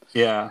better.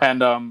 Yeah.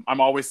 And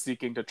I'm always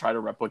seeking to try to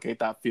replicate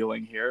that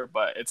feeling here,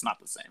 but it's not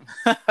the same.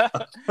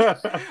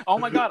 Oh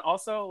my god!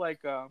 Also,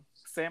 like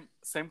same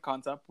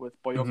concept with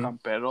Pollo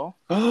Campero.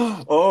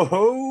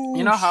 Oh,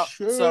 you know how?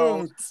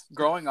 So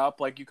growing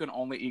up, like you can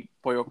only eat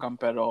Pollo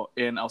Campero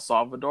in El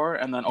Salvador,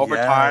 and then over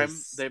time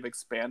they've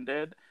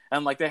expanded,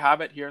 and like they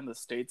have it here in the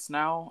States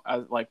now,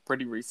 as like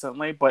pretty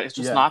recently, but it's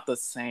just not the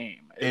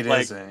same. It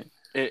like, isn't.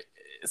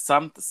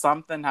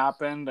 Something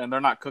happened and they're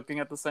not cooking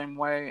it the same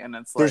way, and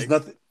it's like there's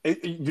nothing.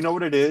 You know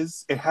what it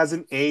is? It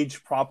hasn't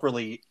aged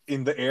properly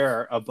in the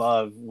air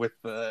above with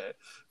the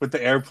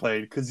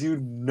airplane, because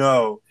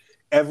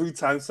every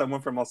time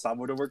someone from El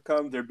Salvador would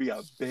come, there'd be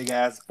a big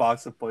ass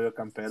box of Pollo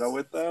Campero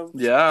with them.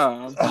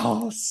 Yeah.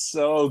 Oh,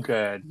 so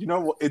good. You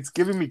know, it's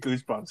giving me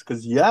goosebumps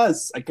because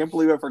yes, I can't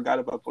believe I forgot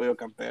about Pollo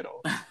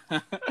Campero.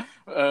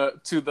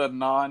 To the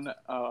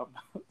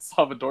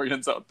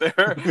non-Salvadorians out there,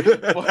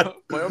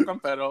 Pollo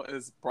Campero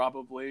is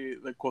probably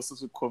the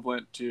closest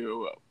equivalent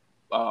to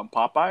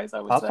Popeyes,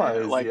 I would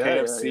say, like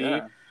KFC.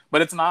 Yeah.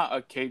 But it's not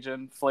a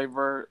Cajun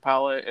flavor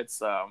palette.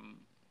 It's I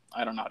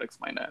don't know how to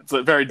explain it. It's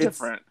very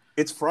different.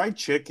 It's fried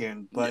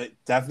chicken, but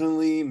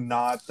definitely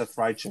not the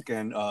fried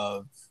chicken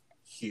of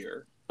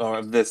here or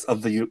of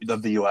the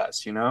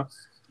US. You know,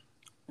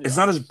 it's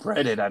not as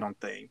breaded. I don't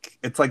think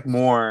it's like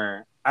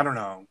more. I don't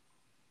know.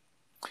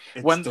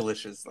 It's When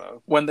delicious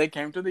though. when they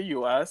came to the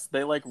U.S.,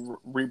 they like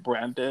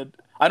rebranded.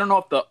 I don't know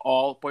if the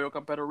all Pollo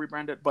Campero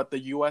rebranded, but the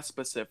U.S.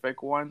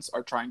 specific ones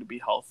are trying to be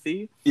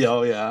healthy, Yeah,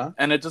 oh yeah.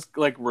 and it just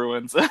like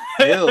ruins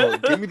Ew,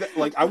 give me that.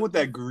 Like, I want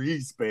that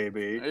grease,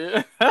 baby.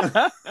 it.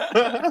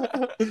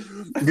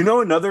 You know,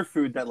 another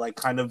food that like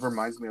kind of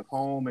reminds me of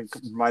home and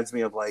reminds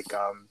me of like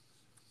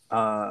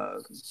uh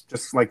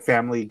just like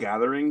family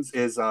gatherings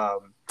is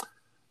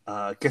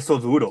queso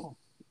duro.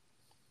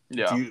 Do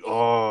Yeah. you,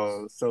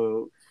 oh,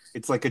 so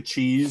it's like a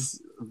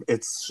cheese.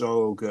 It's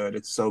so good.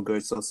 It's so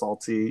good. So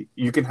salty.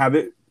 You can have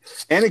it,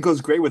 and it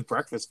goes great with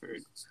breakfast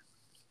food.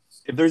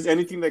 If there's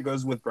anything that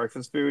goes with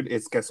breakfast food,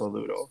 it's queso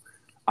duro.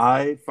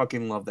 I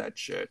fucking love that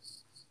shit.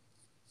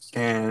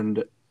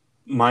 And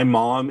my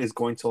mom is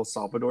going to El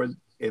Salvador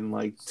in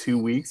like 2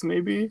 weeks,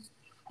 maybe.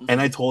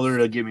 And I told her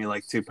to give me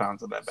like 2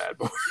 pounds of that bad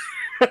boy.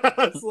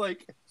 I was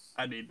like,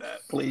 I need that,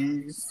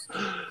 please.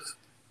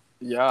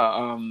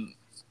 Yeah.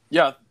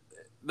 Yeah.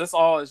 This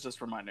all is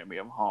just reminding me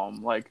of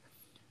home. Like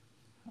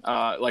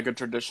a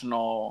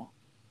traditional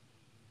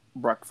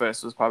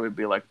breakfast would probably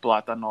be like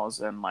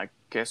plátanos and like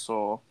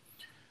queso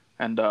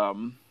and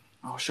oh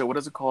shit, what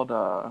is it called?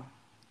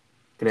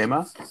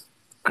 Crema?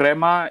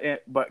 Crema,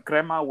 but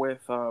crema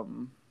with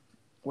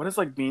what is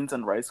like beans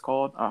and rice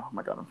called? Oh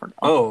my god, I'm forgetting.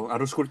 Oh,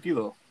 arroz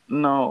curtido.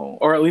 No,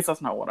 or at least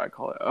that's not what I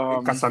call it.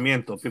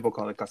 Casamiento. People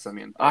call it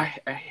casamiento. I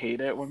hate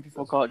it when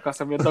people call it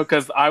casamiento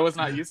because I was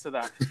not used to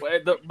that.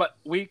 But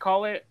we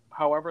call it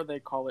however they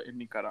call it in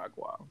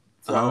Nicaragua.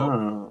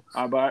 So,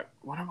 but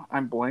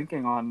I'm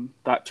blanking on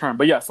that term.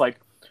 But yes, like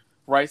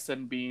rice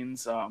and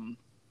beans.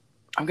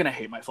 I'm gonna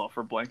hate myself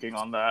for blanking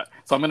on that.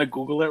 So I'm gonna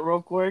Google it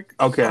real quick.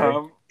 Okay.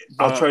 But...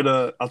 I'll try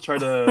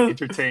to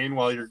entertain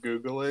while you're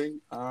Googling.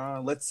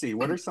 Let's see.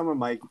 What are some of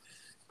my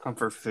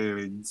comfort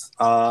foods?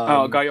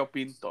 Gallo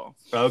Pinto.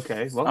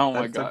 Okay. Well, oh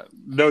my god.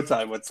 No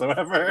time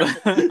whatsoever.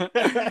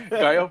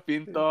 Gallo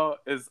Pinto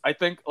is, I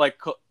think,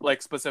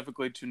 like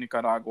specifically to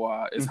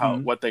Nicaragua is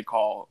what they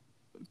call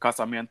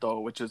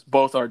casamiento, which is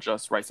both are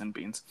just rice and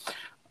beans,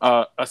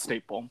 a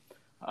staple.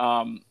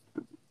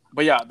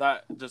 But yeah,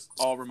 that just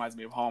all reminds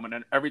me of home. And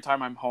then every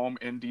time I'm home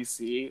in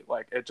DC,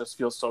 like it just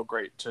feels so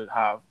great to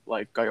have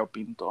like gallo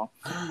pinto.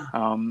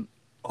 Do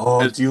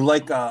you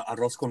like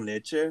arroz con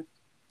leche?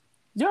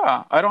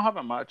 Yeah, I don't have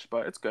it much,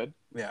 but it's good.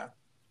 Yeah.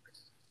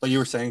 But you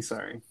were saying,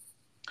 sorry.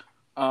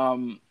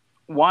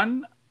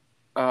 One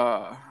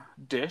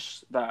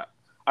dish that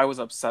I was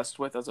obsessed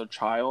with as a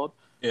child,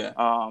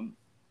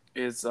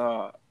 is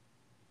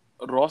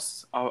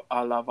arroz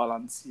a la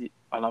Valencia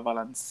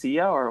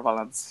or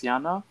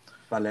Valenciana.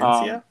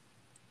 Valencia?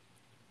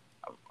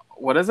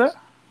 What is it?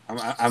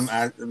 I'm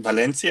at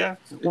Valencia.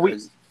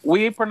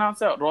 We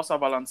pronounce it Rosa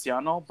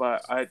Valenciano,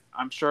 but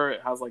I'm sure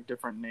it has like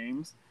different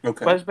names.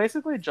 Okay. But it's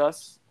basically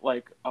just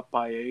like a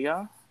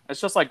paella. It's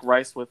just like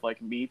rice with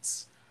like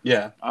meats.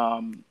 Yeah.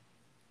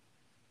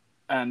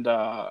 And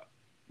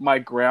my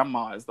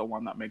grandma is the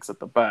one that makes it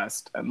the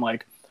best. And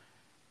like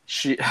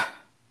she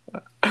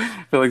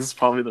I feel like this is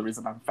probably the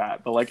reason I'm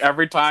fat. But like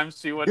every time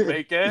she would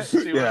make it,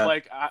 she would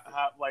like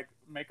like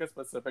make a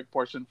specific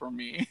portion for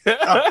me.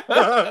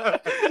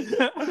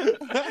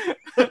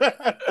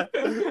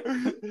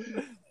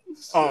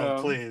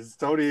 Please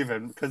don't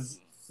even, because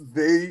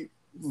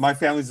my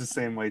family's the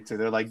same way too.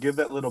 They're like, give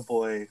that little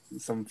boy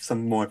some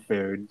more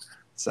food.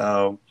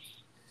 So,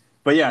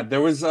 but yeah,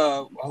 there was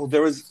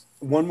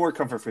one more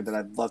comfort food that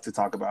I'd love to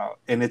talk about,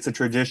 and it's a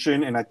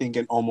tradition, and I think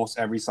in almost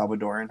every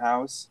Salvadoran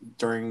house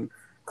during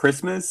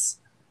Christmas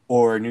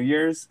or New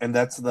Year's, and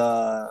that's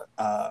the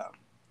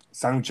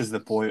sándwiches de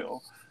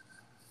pollo.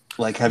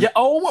 Like,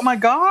 oh my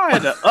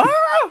god!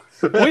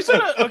 We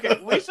should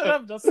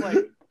have just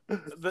like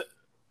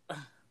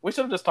we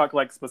should have just talked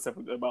like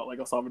specifically about like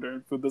a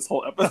Salvadoran food this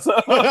whole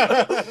episode.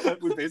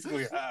 We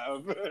basically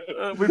have,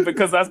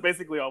 because that's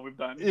basically all we've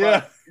done.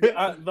 Yeah,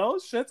 but,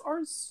 those shits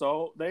are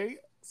they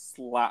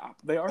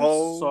slap. They are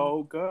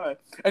so good.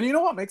 And you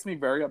know what makes me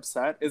very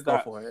upset is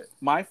that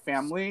my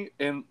family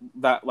in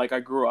that like I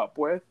grew up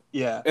with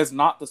is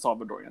not the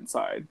Salvadorian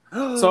side.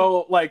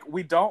 So like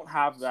we don't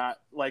have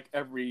that like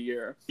every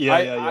year. We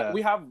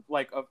have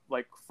like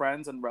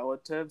friends and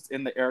relatives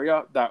in the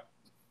area that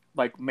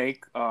like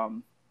make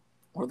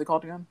what are they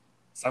called again?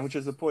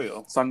 Sándwiches de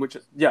pollo.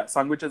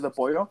 Sándwiches de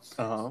pollo.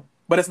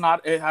 But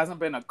it hasn't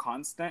been a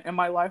constant in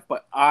my life,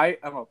 but I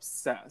am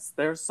obsessed.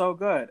 They're so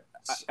good.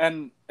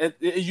 And it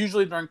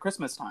usually during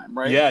Christmas time,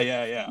 right?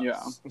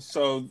 Yeah.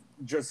 So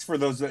just for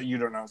those that you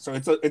don't know, so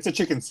it's a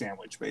chicken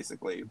sandwich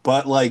basically,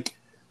 but like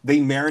they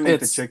marinate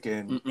the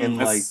chicken in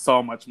like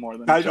so much more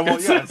than chicken.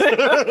 Well, yes.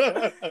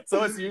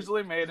 So it's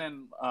usually made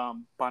in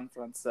pan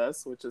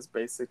francés, which is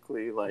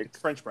basically like it's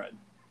French bread.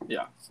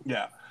 Yeah.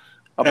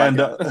 And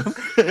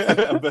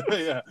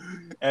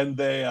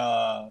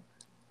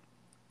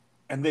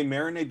and they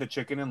marinate the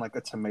chicken in like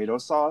a tomato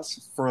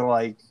sauce for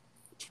like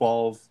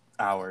 12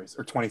 hours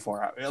or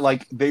 24 hours,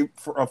 like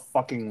for a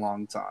fucking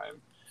long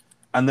time.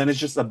 And then it's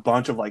just a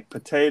bunch of like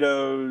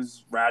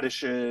potatoes,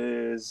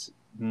 radishes,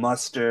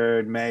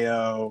 mustard,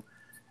 mayo,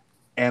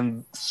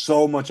 and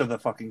so much of the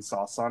fucking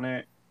sauce on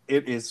it.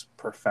 It is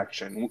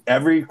perfection.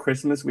 Every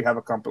Christmas we have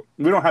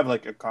we don't have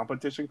like a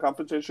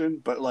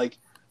competition, but like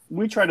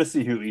we try to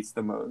see who eats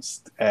the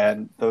most,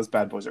 and those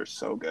bad boys are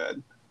so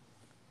good.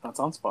 That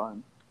sounds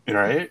fun.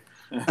 Right?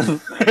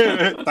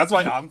 That's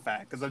why I'm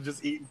fat, because I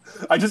just eat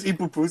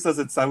pupusas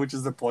and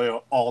sandwiches de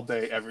pollo all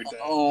day, every day.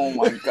 Oh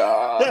my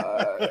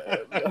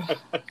god.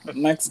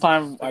 Next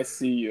time I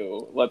see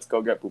you, let's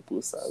go get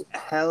pupusas.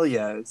 Hell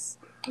yes.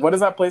 What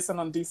is that place in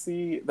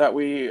DC that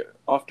we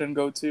often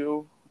go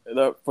to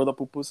for the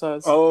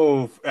pupusas?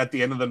 Oh, at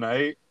the end of the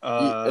night?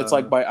 It's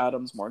like by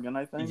Adams Morgan,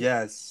 I think.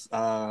 Yes.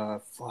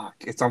 Fuck.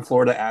 It's on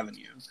Florida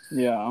Avenue.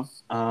 Yeah.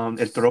 El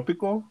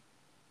Tropico?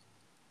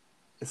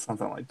 It's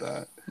something like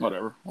that.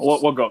 Whatever.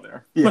 We'll go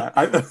there. Yeah,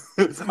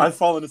 I've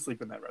fallen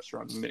asleep in that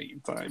restaurant many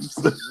times.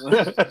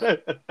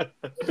 The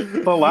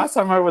last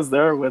time I was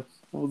there was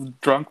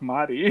drunk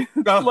Mari.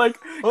 Got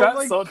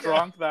so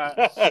drunk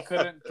that she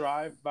couldn't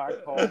drive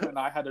back home, and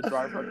I had to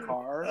drive her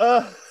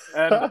car.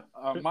 And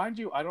mind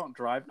you, I don't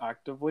drive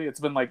actively. It's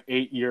been like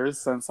 8 years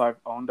since I've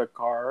owned a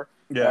car.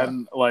 Yeah.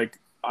 And like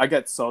I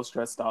get so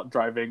stressed out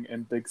driving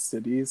in big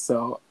cities.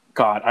 So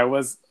God, I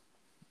was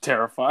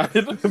terrified.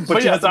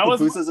 But you had the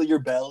pupusas in your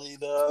belly,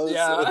 though.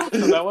 Yeah,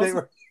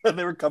 so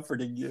they were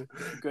comforting you.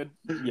 Good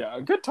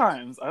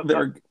times. I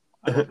love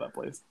that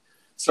place.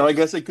 So I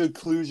guess in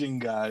conclusion,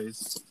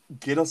 guys,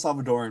 get a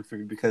Salvadoran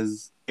food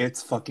because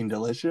it's fucking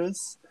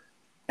delicious,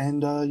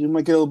 and you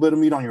might get a little bit of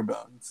meat on your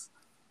bones.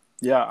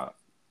 Yeah,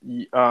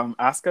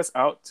 ask us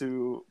out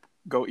to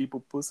go eat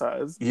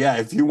pupusas. Yeah,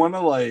 if you want to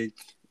like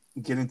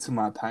get into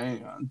my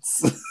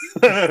pants.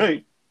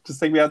 Just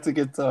take me out to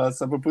get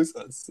some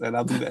pupusas, and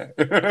I'll be there.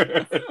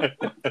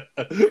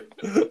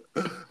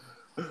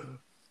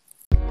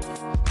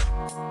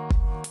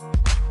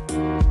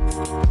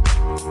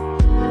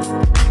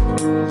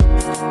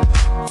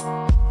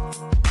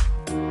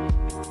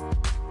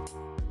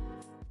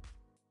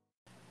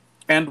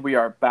 And we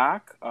are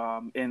back.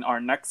 In our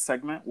next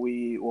segment,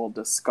 we will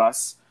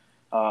discuss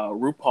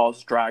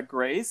RuPaul's Drag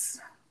Race.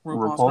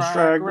 RuPaul's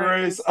Drag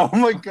Race. Oh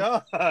my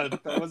god,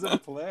 that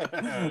wasn't planned.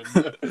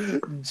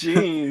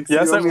 Jeez.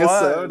 Yes, it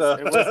was.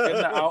 It was in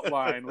the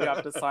outline. We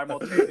have to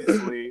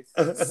simultaneously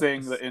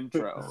sing the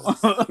intro.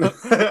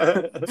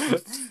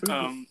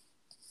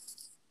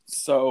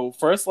 So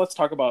first, let's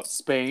talk about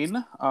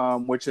Spain,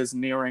 which is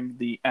nearing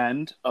the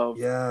end of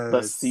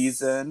the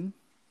season.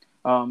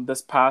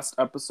 This past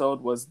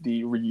episode was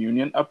the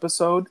reunion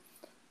episode,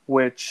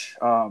 which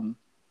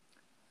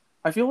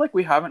I feel like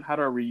we haven't had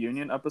a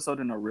reunion episode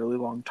in a really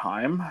long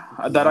time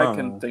that I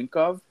can think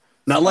of.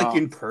 Not like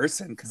in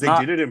person, because they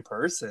did it in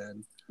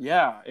person.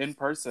 Yeah, in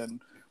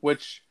person,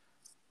 which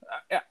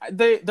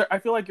I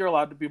feel like you're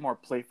allowed to be more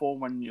playful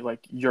when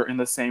you're in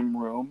the same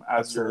room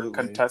as your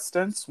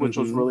contestants, which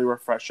was really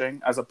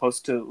refreshing, as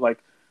opposed to like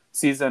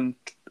season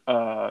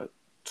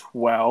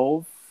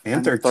 12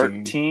 and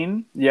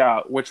 13.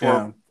 Yeah, which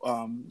were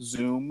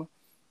Zoom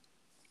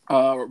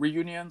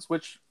reunions,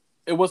 which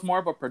it was more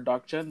of a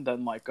production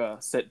than like a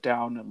sit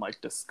down and like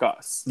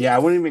discuss. Yeah, I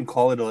wouldn't even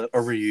call it a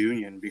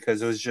reunion,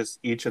 because it was just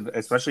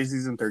especially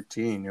season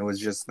 13, it was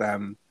just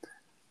them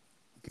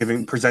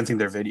presenting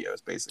their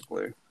videos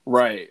basically.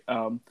 Right.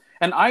 And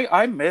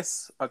I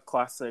miss a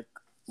classic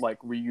like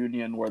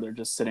reunion where they're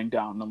just sitting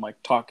down and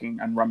like talking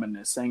and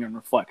reminiscing and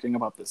reflecting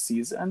about the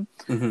season.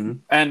 Mm-hmm.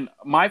 And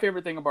my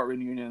favorite thing about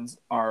reunions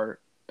are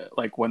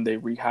like when they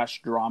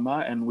rehash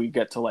drama and we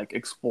get to like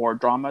explore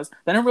dramas.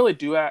 They didn't really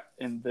do that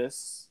in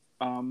this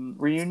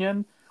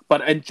reunion,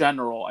 but in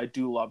general I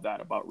do love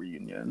that about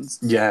reunions.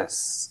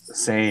 Yes,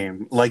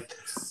 same. Like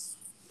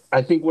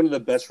I think one of the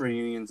best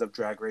reunions of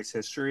Drag Race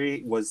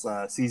history was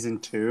season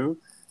 2,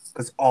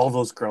 because all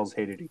those girls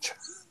hated each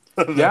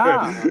other.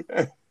 Yeah.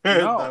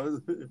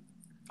 No,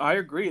 I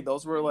agree.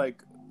 Those were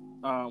like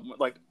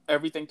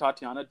everything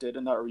Tatiana did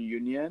in that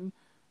reunion,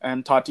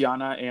 and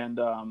Tatiana and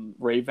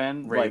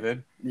Raven.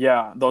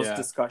 Those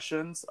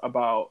discussions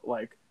about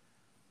like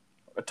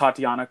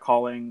Tatiana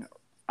calling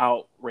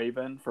out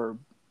Raven for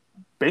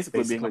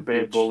basically being a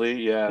bitch,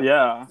 bully.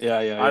 Yeah.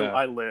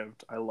 I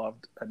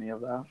loved any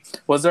of that.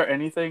 Was there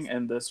anything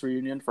in this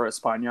reunion for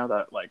España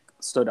that like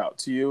stood out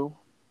to you?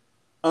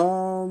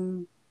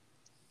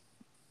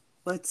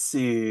 Let's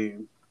see.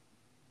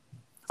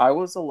 I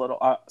was a little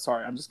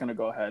sorry, I'm just gonna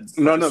go ahead.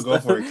 No, go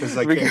for it, because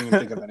I can't even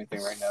think of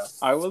anything right now.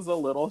 I was a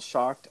little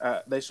shocked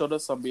they showed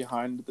us some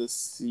behind the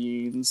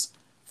scenes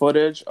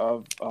footage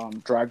of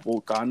Drag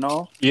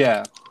Vulcano.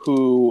 Yeah.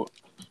 Who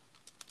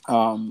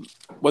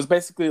was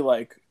basically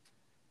like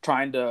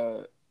trying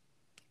to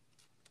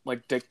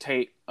like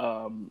dictate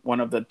one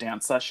of the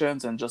dance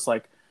sessions and just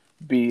like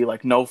be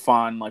like no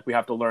fun, like we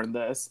have to learn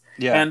this.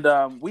 And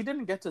we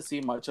didn't get to see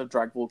much of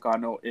Drag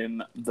Vulcano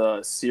in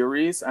the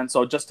series, and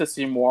so just to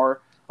see more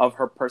of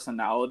her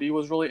personality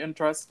was really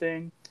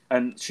interesting,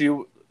 and she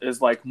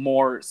is like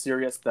more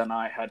serious than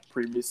I had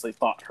previously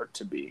thought her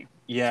to be.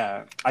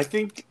 Yeah, I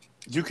think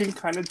you can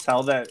kind of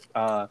tell that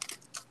a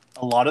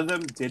lot of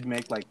them did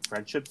make like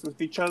friendships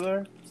with each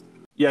other.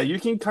 Yeah,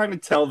 you can kind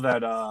of tell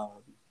that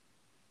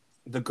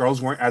the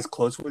girls weren't as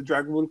close with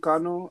Drag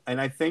Vulcano, and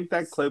I think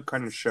that clip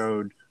kind of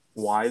showed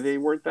why they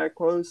weren't that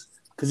close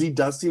because he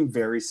does seem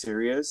very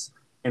serious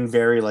and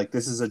very like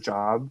this is a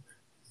job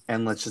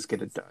and let's just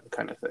get it done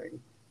kind of thing.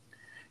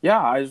 Yeah,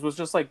 I was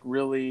just like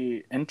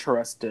really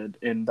interested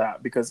in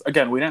that because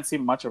again, we didn't see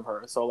much of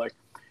her, so like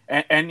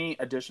any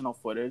additional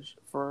footage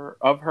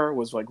of her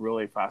was like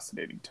really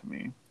fascinating to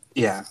me.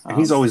 Yeah, and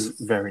he's always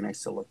very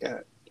nice to look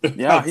at.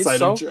 Yeah, he's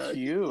so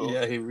cute.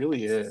 Yeah, he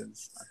really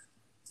is.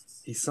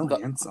 He's so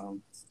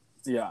handsome.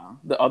 Yeah,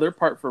 the other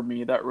part for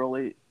me that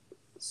really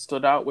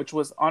stood out, which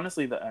was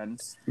honestly the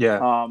end.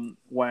 Yeah.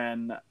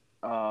 When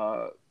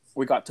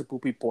we got to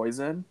Poopy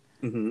Poison.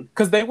 Mm-hmm.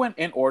 Because they went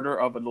in order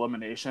of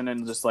elimination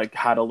and just like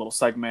had a little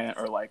segment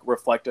or like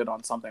reflected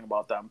on something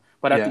about them.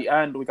 But at the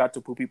end, we got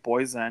to Poopy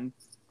Poison,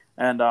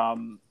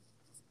 and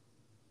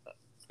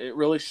it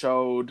really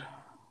showed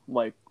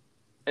like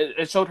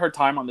it showed her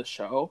time on the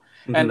show.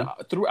 Mm-hmm. And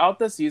throughout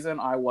the season,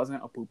 I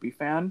wasn't a Poopy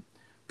fan,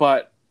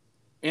 but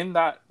in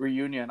that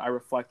reunion, I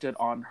reflected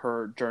on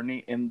her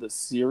journey in the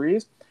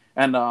series,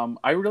 and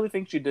I really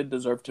think she did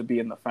deserve to be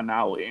in the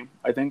finale.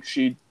 I think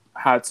she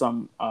had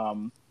some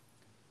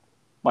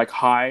like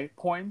high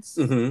points.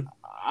 Mm-hmm.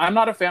 I'm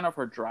not a fan of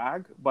her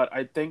drag, but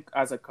I think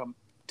as a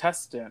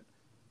contestant,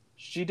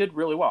 she did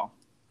really well.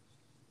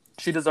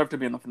 She deserved to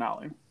be in the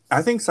finale.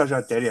 I think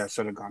Sajat Deria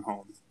should have gone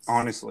home,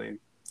 honestly.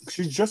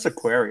 She's just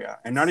Aquaria,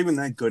 and not even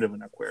that good of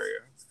an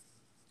Aquaria.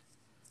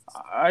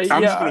 I'm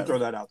just going to throw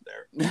that out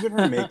there. Even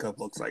her makeup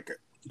looks like it.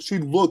 She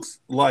looks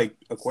like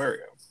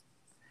Aquaria.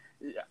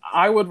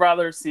 I would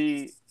rather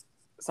see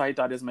Sajat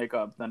Deria's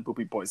makeup than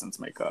Poopy Poison's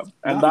makeup.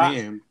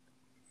 And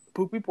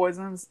Poopy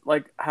Poison's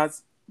like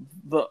has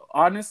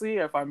honestly,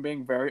 if I'm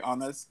being very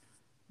honest,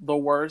 the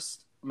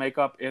worst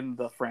makeup in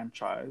the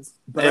franchise.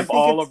 But of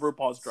all of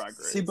RuPaul's Drag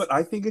Race. See, but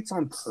I think it's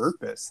on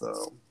purpose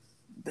though.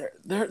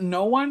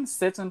 No one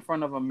sits in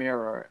front of a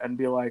mirror and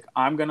be like,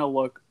 I'm gonna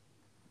look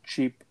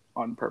cheap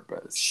on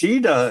purpose. She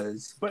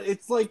does. But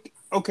it's like,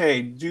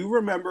 okay, do you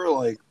remember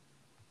like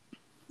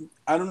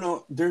I don't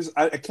know,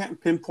 I can't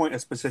pinpoint a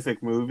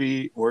specific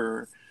movie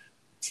or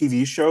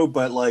TV show,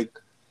 but like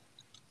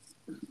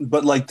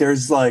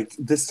there's like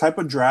this type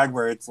of drag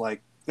where it's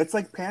like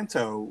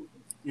panto,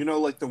 you know,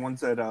 like the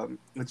ones that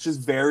it's just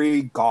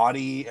very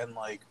gaudy and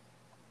like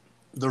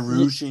the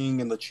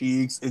rouging and the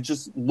cheeks, it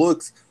just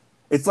looks,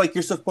 it's like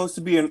you're supposed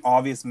to be an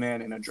obvious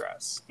man in a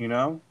dress, you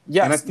know?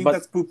 Yes, and I think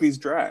that's Poopy's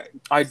drag.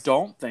 I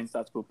don't think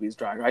that's Poopy's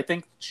drag. I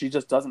think she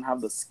just doesn't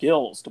have the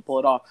skills to pull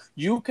it off.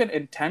 You can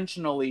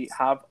intentionally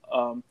have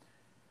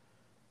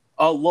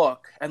a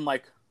look and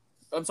like,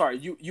 I'm sorry,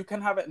 you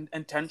can have it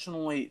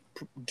intentionally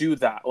do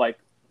that, like,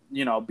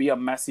 you know, be a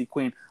messy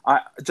queen.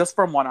 Just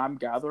from what I'm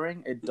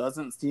gathering, it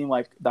doesn't seem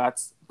like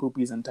that's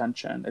Poopy's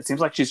intention. It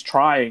seems like she's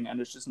trying and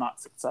it's just not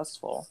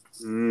successful.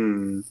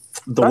 The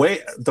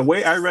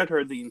way I read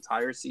her the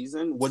entire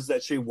season was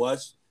that she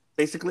was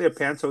basically a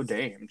panto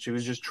dame. She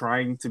was just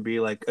trying to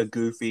be like a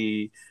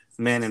goofy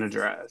man in a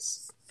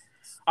dress.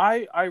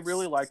 I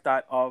really like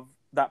that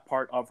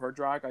part of her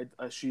drag.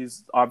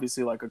 She's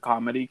obviously like a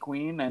comedy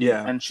queen,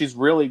 and she's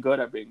really good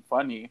at being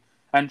funny.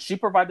 And she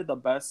provided the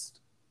best.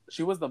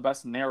 She was the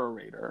best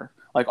narrator.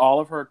 Like all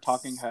of her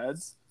talking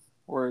heads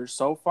were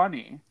so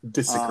funny.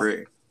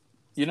 Disagree.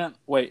 You didn't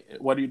wait.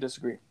 What do you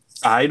disagree?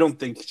 I don't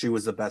think she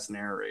was the best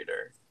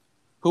narrator.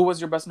 Who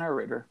was your best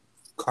narrator?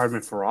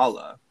 Carmen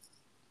Farala.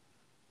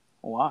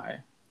 Why?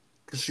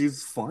 Because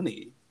she's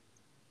funny.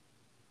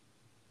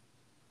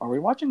 Are we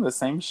watching the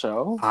same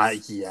show?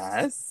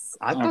 Yes.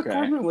 I thought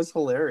Carmen was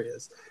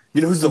hilarious.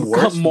 You know who's the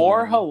worst?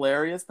 More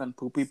hilarious than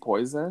Poopy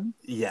Poison?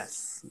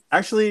 Yes.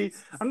 Actually,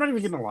 I'm not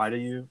even going to lie to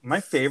you. My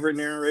favorite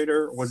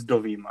narrator was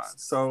Dovima.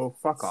 So,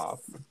 fuck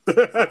off.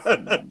 Oh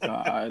my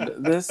God.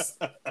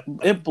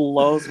 It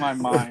blows my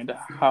mind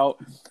how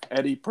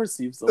Eddie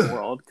perceives the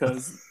world.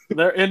 Because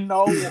they're in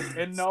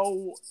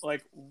no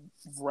like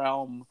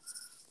realm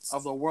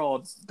of the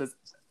world does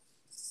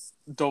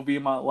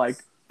Dovima like...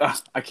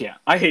 I can't.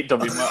 I hate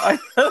Dovima.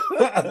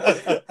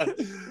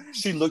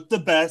 She looked the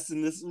best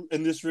in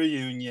this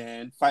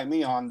reunion. Fight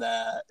me on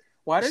that.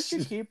 Why did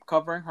she keep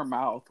covering her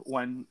mouth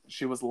when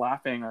she was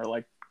laughing or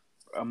like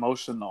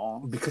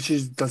emotional? Because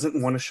she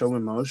doesn't want to show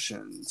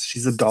emotions.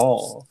 She's a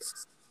doll.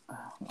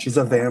 She's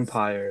a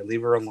vampire.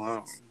 Leave her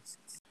alone.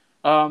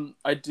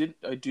 I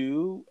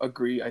do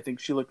agree. I think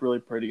she looked really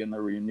pretty in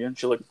the reunion.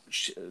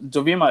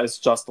 Dovima is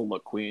just a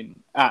look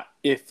queen.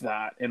 If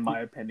that, in my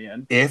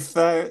opinion. If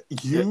that,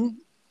 you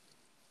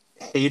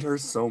hate her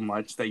so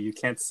much that you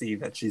can't see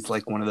that she's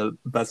like one of the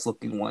best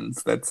looking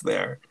ones that's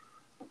there.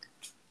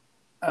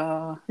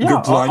 Yeah,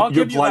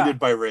 you're blinded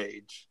by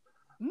rage.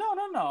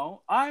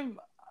 No.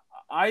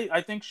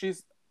 I think she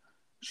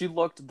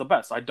looked the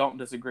best. I don't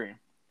disagree,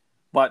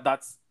 but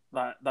that's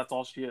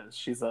all she is.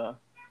 She's a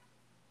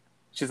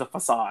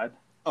facade.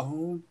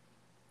 Oh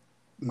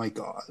my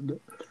God,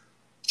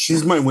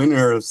 she's my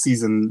winner of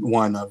season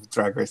 1 of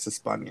Drag Race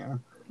España.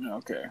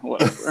 Okay,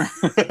 whatever.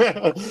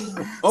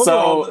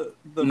 So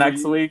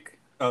next week.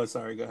 Oh,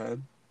 sorry. Go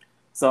ahead.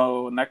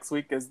 So next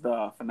week is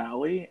the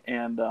finale,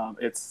 and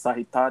it's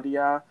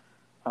Sahitaria,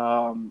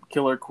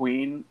 Killer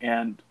Queen,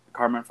 and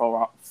Carmen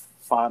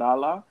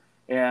Farala,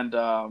 and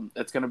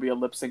it's going to be a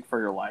lip sync for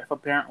your life,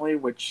 apparently,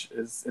 which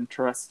is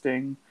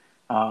interesting.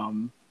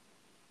 Um,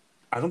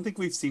 I don't think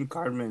we've seen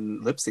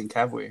Carmen lip sync,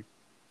 have we?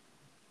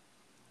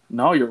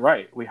 no, you're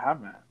right, we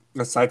haven't.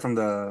 Aside from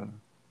the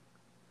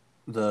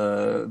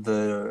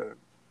the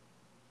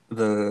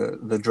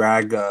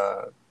drag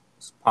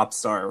pop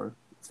star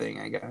thing,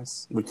 I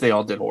guess, which they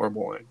all did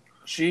horrible in.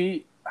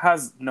 She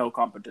has no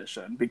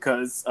competition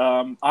because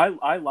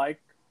I like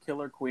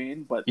Killer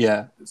Queen, but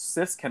Yeah,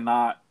 sis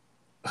cannot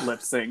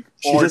lip sync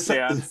she or just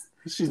dance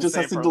she to just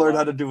has save to her learn how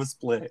life. to do a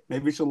split.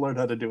 Maybe she'll learn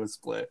how to do a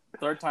split.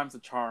 Third time's a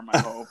charm, I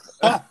hope.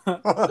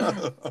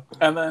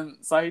 And then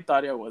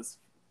Sahitaria was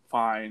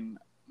fine.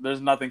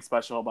 There's nothing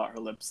special about her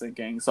lip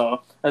syncing.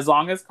 So as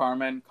long as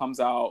Carmen comes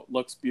out,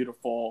 looks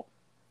beautiful,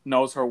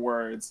 knows her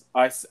words,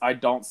 I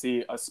don't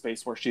see a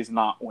space where she's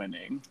not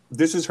winning.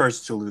 This is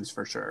hers to lose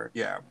for sure.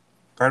 Yeah,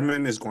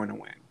 Carmen is going to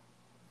win.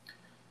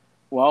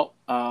 Well,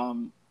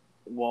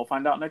 we'll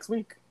find out next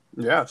week.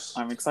 Yes.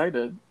 I'm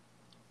excited.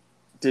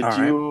 Did All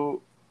right.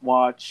 you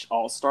watch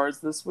All Stars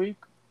this week?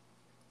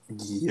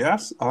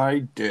 Yes, I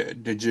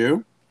did. Did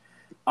you?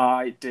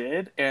 I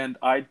did, and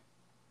I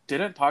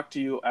didn't talk to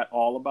you at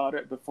all about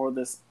it before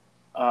before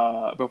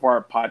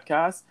our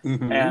podcast,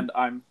 Mm-hmm. and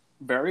I'm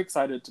very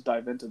excited to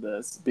dive into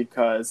this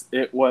because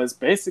it was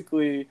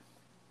basically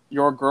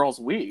your girl's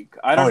week.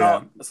 I Oh don't yeah.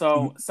 know.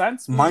 So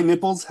since My we,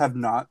 nipples have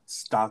not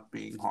stopped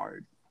being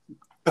hard.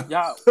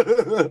 yeah,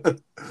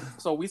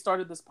 so we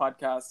started this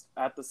podcast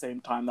at the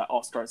same time that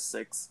All Star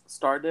 6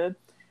 started,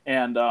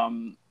 and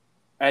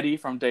Eddie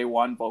from day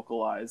one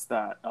vocalized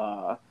that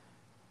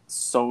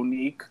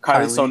Sonique,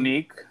 Kylie Kylie.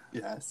 Sonique.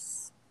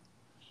 Yes.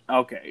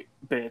 Okay,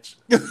 bitch.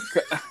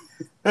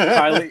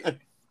 Kylie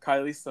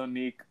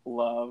Sonique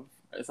Love,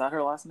 is that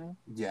her last name?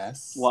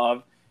 Yes.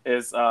 Love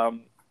is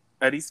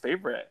Eddie's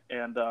favorite,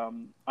 and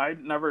I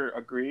never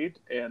agreed,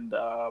 and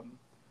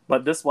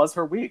but this was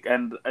her week,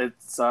 and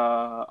it's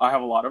I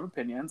have a lot of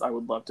opinions. I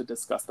would love to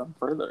discuss them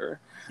further.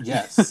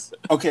 Yes.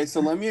 Okay, so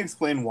let me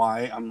explain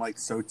why I'm like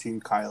so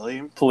team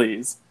Kylie.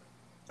 Please.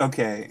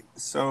 Okay,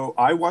 so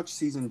I watched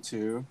season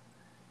 2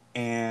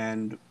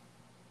 and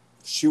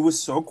she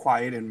was so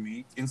quiet and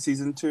meek in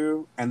season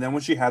 2, and then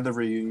when she had the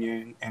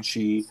reunion and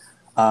she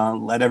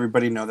let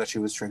everybody know that she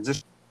was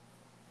transitioning,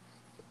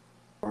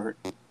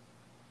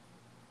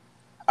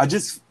 I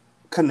just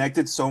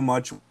connected so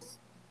much with,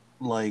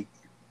 like,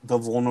 the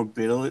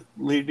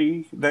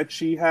vulnerability that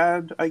she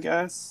had, I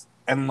guess.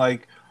 And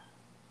like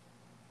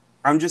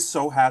I'm just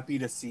so happy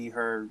to see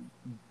her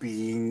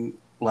being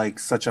like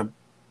such a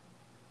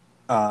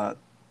uh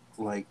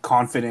like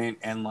confident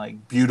and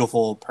like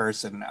beautiful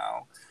person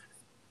now.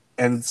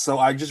 And so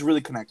I just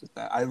really connect with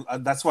that. I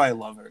that's why I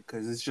love her,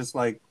 cuz it's just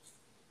like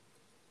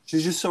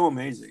she's just so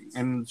amazing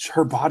and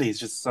her body is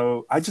just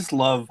so I just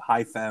love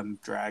high femme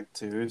drag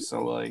too.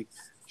 So like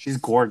she's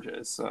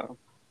gorgeous. So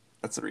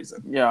that's the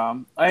reason. Yeah,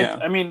 Yeah.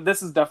 I mean,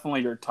 this is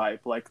definitely your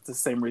type. Like it's the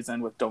same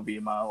reason with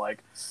Dovima,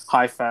 like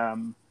high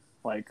femme,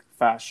 like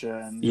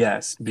fashion,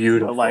 Yes, but like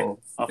beautiful.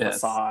 a Yes.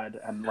 facade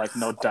and like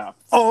no depth.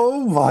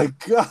 Oh my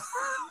god.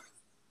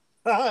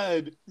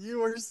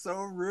 You are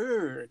so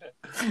rude.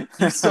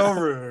 You're so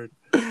rude.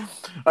 I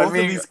Both of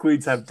mean, these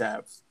queens have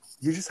depth.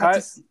 You just have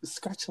to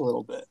scratch a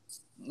little bit.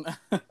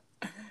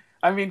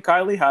 I mean,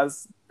 Kylie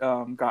has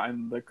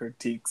gotten the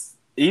critiques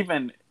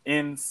even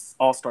in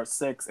All Star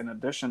 6, in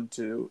addition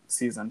to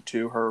season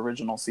 2, her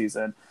original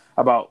season,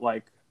 about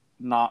like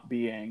not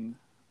being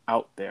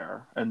out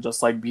there and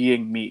just like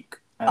being meek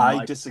and I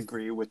like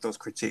disagree with those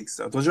critiques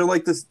though. Those are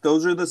like this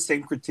those are the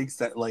same critiques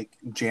that like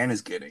Jan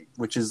is getting,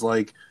 which is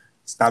like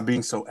stop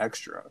being so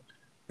extra.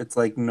 It's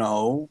like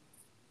no,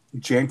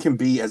 Jan can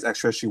be as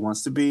extra as she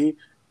wants to be,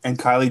 and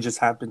Kylie just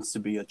happens to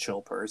be a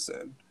chill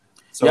person.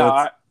 So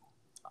yeah, it's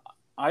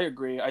I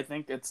agree. I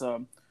think it's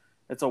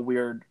a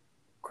weird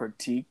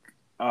critique.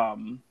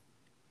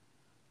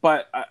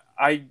 But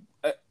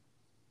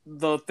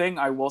the thing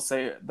I will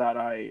say that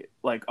I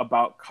like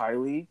about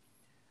Kylie,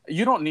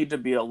 you don't need to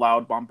be a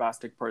loud,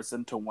 bombastic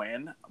person to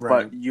win,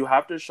 right. but you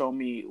have to show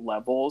me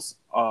levels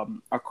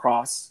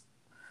across.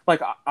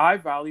 Like I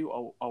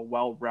value a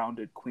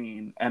well-rounded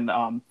queen, and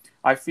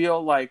I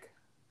feel like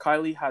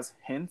Kylie has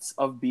hints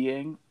of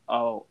being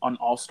an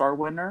all-star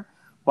winner,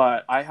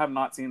 but I have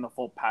not seen the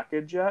full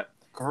package yet.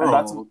 And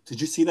that's Girl, did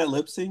you see that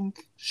lip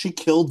sync? She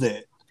killed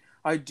it.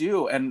 I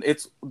do, and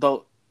it's the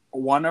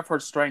one of her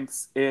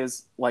strengths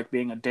is like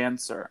being a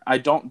dancer. I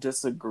don't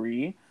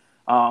disagree,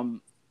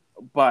 um,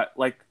 but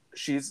like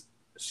she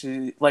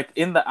like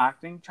in the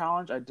acting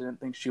challenge, I didn't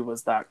think she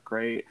was that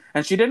great,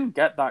 and she didn't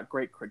get that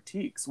great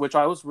critiques, which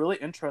I was really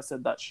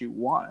interested that she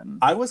won.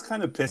 I was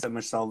kind of pissed at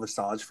Michelle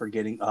Visage for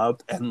getting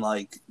up and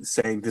like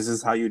saying this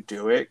is how you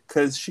do it,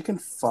 because she can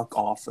fuck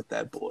off with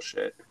that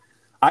bullshit.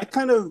 I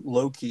kind of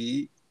low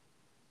key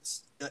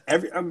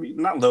I mean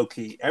not low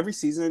key every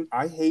season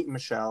I hate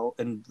Michelle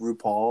and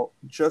RuPaul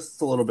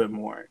just a little bit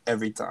more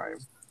every time.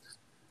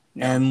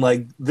 Yeah. And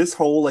like this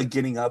whole like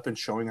getting up and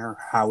showing her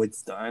how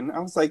it's done, I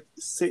was like,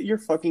 sit your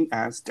fucking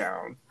ass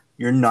down.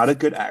 You're not a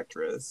good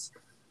actress.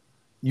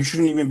 You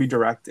shouldn't even be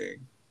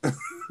directing.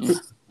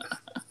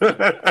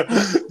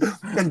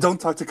 And don't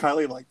talk to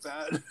Kylie like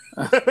that.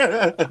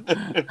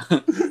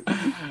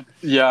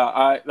 Yeah,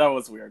 I that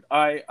was weird.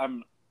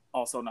 I'm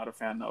also not a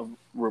fan of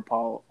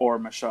RuPaul or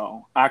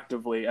Michelle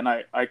actively, and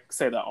I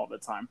say that all the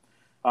time.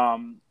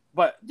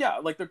 But yeah,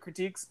 like the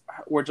critiques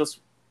were just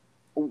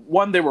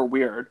one, they were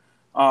weird,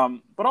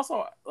 but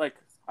also like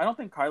I don't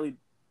think Kylie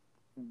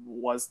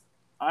was.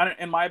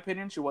 In my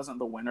opinion, she wasn't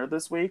the winner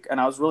this week,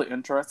 and I was really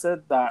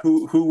interested that.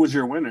 Who was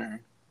your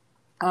winner?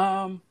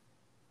 Um,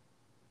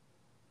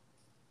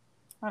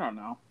 I don't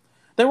know.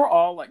 They were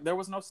all like there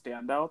was no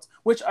standouts,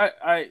 which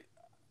I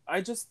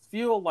just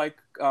feel like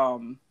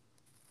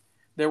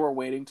they were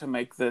waiting to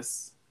make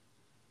this.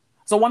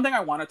 So one thing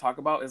I want to talk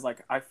about is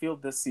like I feel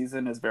this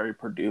season is very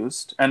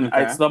produced, and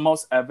Okay. it's the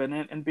most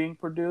evident in being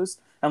produced.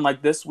 And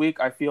like this week,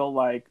 I feel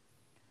like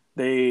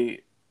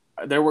they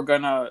they were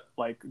gonna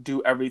like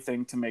do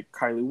everything to make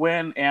Kylie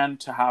win and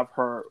to have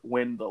her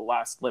win the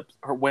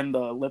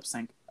lip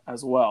sync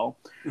as well.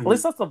 At Mhm.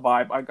 least that's the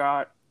vibe I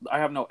got. I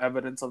have no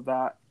evidence of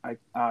that.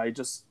 I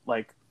just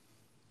like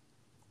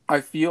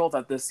I feel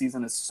that this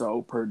season is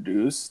so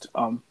produced,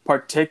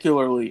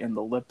 particularly in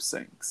the lip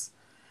syncs.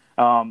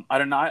 I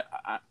don't know.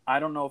 I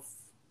don't know if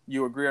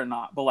you agree or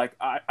not, but like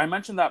I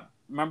mentioned that.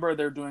 Remember,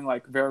 they're doing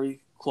like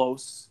very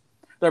close.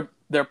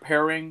 They're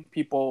pairing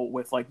people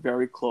with like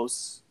very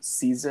close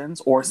seasons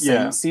or same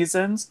Yeah.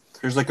 seasons.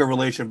 There's like a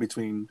relation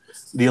between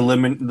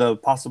the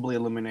possibly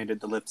eliminated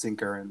the lip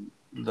syncer and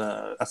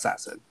the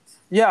assassin.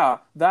 Yeah,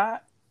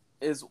 that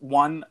is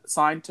one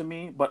sign to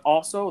me, but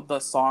also the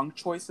song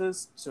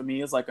choices to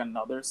me is like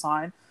another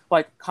sign.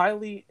 Like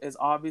Kylie is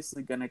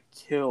obviously gonna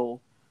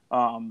kill.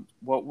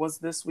 What was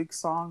this week's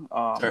song?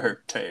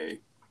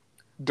 Dirty.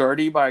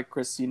 Dirty by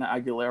Christina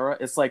Aguilera.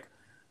 It's like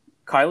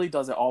Kylie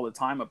does it all the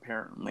time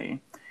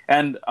apparently.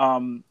 And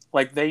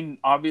like they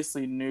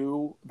obviously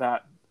knew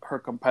that her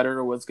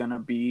competitor was going to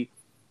be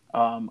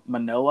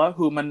Manila,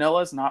 who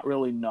Manila is not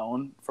really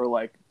known for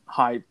like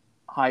high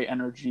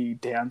energy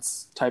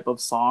dance type of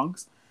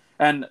songs.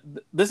 And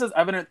this is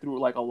evident through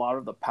like a lot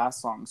of the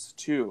past songs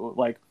too,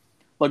 like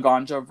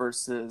Laganja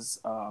versus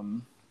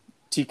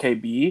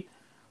TKB.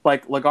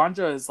 Like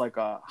Laganja is like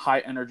a high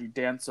energy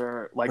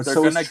dancer. Like But they're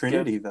so is gonna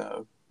Trinity give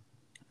though.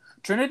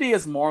 Trinity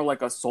is more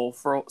like a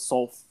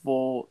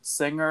soulful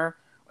singer,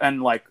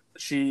 and like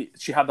she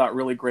had that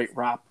really great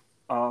rap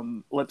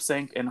lip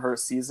sync in her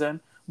season.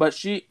 But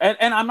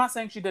and I'm not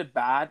saying she did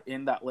bad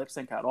in that lip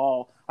sync at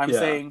all. I'm Yeah.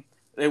 saying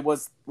it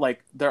was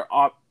like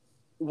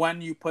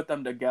when you put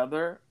them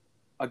together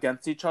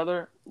against each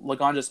other,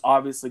 Laganja's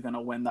obviously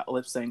gonna win that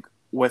lip sync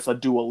with a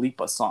Dua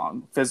Lipa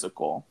song,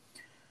 Physical,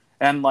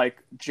 and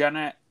like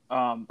Janet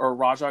or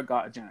Raja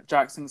got a Janet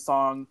Jackson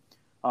song,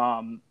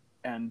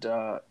 and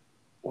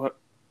what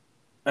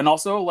and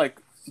also like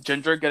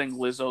Ginger getting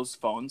Lizzo's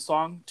phone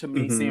song to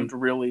me Mm-hmm. seemed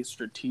really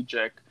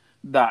strategic.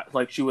 That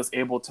like she was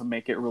able to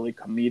make it really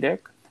comedic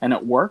and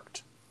it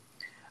worked.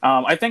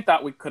 I think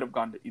that we could have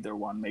gone to either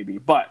one maybe,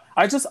 but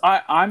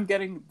I'm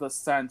getting the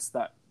sense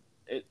that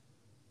it,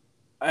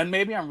 and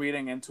maybe I'm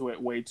reading into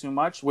it way too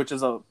much, which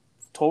is a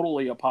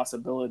totally a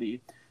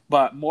possibility.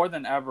 But more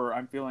than ever,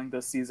 I'm feeling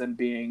this season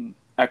being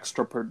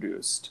extra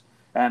produced,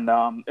 and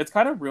it's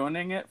kind of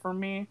ruining it for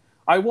me.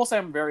 I will say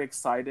I'm very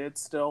excited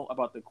still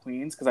about the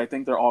queens because I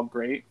think they're all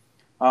great.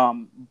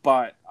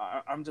 But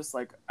I'm just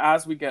like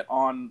as we get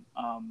on,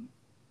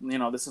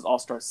 this is All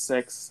Star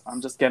 6.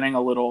 I'm just getting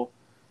a little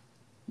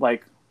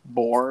like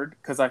bored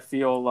because I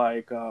feel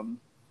like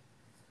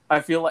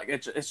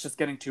it's just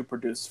getting too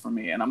produced for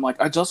me, and I'm like,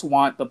 I just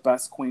want the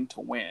best queen to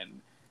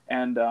win,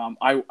 and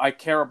I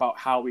care about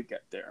how we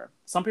get there.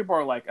 Some people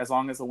are like, as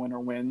long as the winner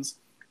wins,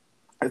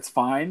 it's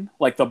fine.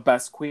 Like the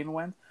best queen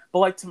wins, but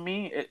like to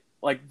me, it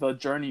like the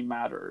journey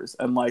matters,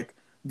 and like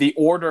the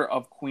order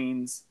of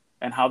queens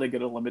and how they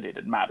get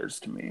eliminated matters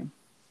to me.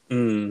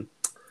 Mm.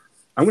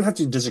 I'm gonna have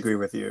to disagree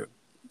with you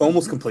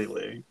almost Mm-hmm.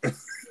 completely.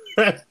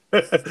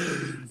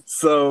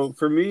 So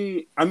for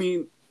me, I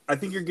mean, I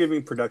think you're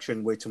giving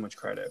production way too much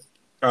credit.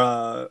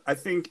 I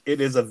think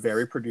it is a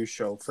very produced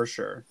show for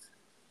sure,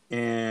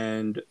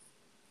 and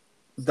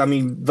I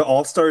mean, the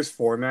All Stars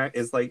format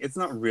is like it's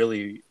not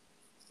really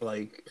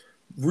like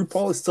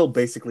RuPaul is still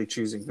basically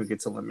choosing who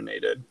gets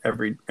eliminated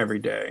every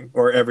day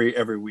or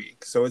every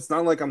week. So it's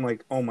not like I'm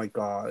like, oh my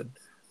god,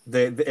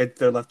 they're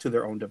left to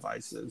their own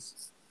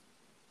devices.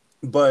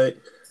 But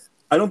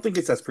I don't think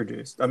it's as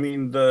produced. I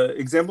mean, the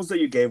examples that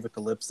you gave with the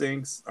lip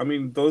syncs, I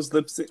mean, those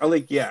lip syncs,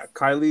 like, yeah,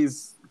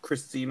 Kylie's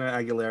Christina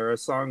Aguilera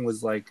song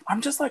was like,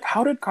 I'm just like,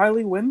 how did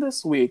Kylie win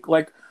this week?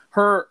 Like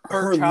her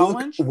her look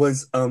challenge,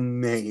 was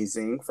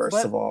amazing,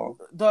 first of but all.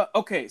 the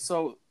okay,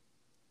 so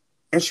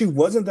And she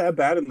wasn't that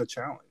bad in the she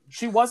challenge.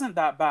 wasn't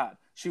that bad.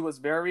 She was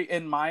very,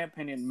 in my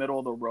opinion, middle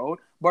of the road.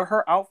 But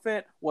her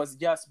outfit was,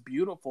 yes,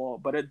 beautiful,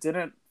 but it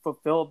didn't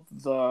fulfill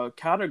the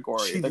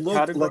category. She The looked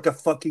category, like a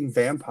fucking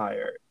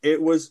vampire. It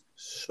was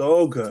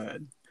so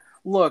good.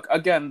 Look,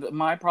 again,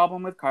 my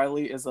problem with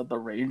Kylie is that the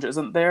range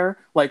isn't there.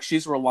 Like,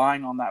 she's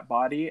relying on that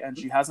body, and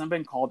she hasn't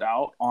been called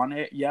out on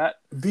it yet.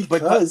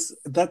 Because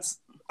that's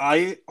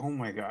oh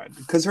my god,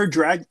 because her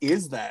drag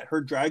is that.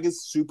 Her drag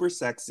is super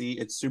sexy,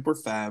 it's super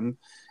femme,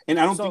 and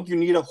I don't think So, you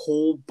need a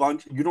whole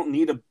bunch. You don't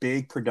need a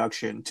big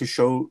production to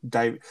show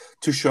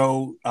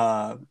diversity.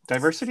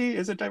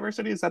 Is it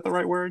diversity? Is that the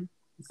right word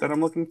that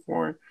I'm looking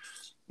for?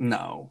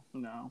 No.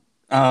 no.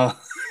 Uh,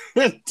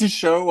 to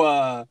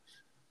show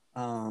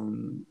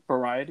um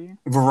Variety?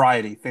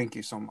 variety. Thank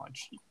you so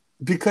much.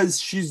 Because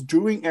she's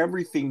doing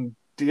everything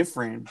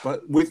different,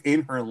 but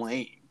within her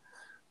lane.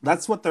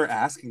 That's what they're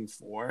asking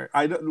for.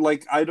 I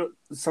don't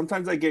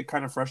sometimes I get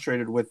kind of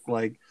frustrated with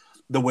like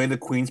the way the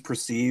queens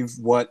perceive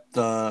what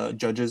the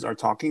judges are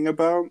talking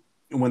about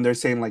when they're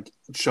saying like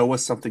show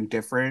us something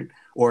different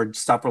or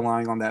stop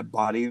relying on that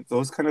body.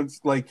 Those kind of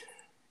like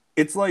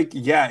it's like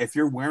yeah, if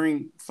you're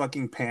wearing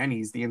fucking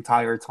panties the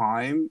entire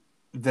time,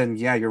 then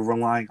yeah, you're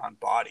relying on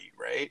body,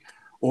 right?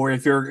 Or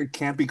if you're a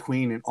campy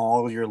queen and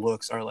all your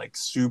looks are like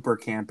super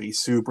campy,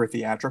 super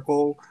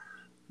theatrical,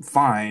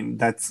 fine.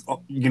 That's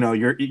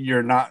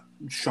you're not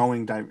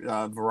showing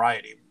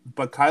variety.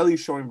 But Kylie's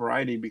showing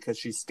variety because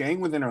she's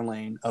staying within her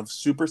lane of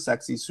super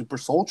sexy, super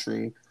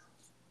sultry.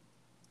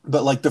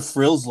 But like the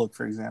frills look,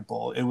 for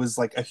example, it was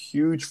like a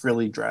huge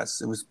frilly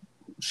dress. It was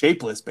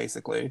shapeless,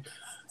 basically.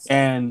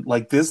 And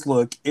like this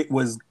look, it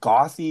was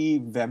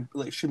gothy.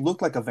 Like, she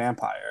looked like a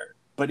vampire,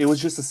 but it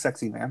was just a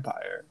sexy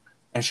vampire.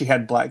 And she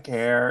had black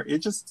hair.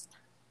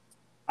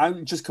 I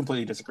just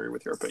completely disagree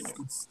with your opinion.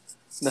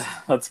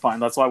 That's fine.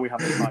 That's why we have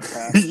this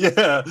podcast.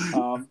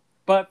 Yeah.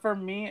 But for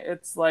me,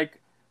 it's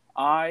like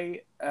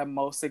I am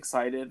most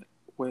excited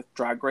with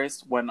Drag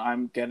Race when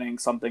I'm getting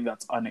something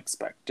that's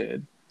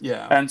unexpected.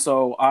 Yeah. And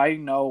so I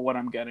know what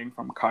I'm getting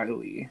from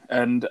Kylie,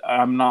 and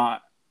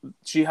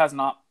she has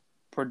not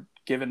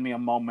given me a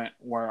moment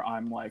where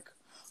I'm like,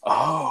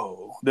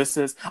 oh,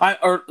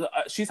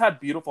 she's had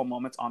beautiful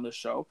moments on the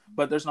show,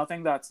 but there's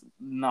nothing that's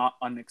not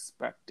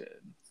unexpected.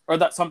 Or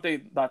that's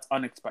something that's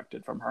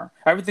unexpected from her.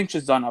 Everything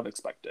she's done, I've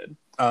expected,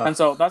 and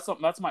so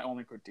that's my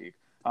only critique.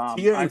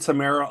 Tia and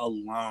Tamara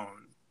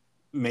alone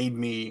made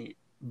me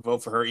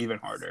vote for her even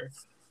harder.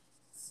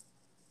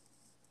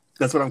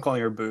 That's what I'm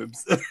calling her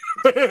boobs.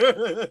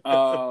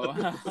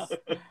 Oh,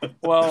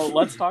 well,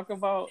 let's talk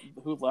about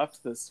who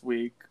left this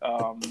week.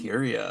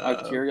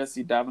 A'keria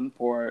C.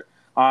 Davenport.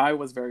 I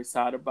was very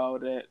sad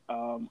about it.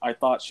 I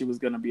thought she was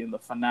going to be in the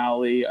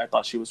finale. I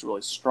thought she was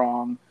really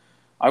strong.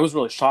 I was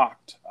really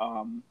shocked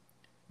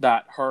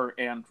that her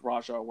and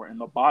Raja were in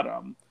the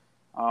bottom.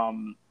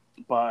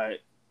 But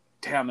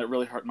damn, it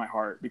really hurt my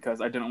heart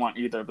because I didn't want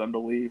either of them to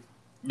leave.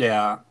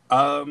 Yeah.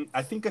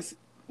 I think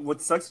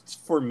what sucks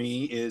for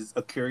me is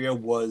A'keria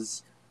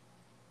was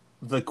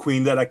the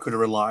queen that I could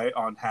rely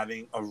on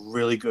having a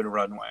really good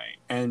runway.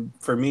 And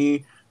for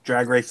me,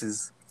 Drag Race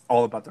is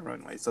all about the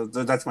runway. So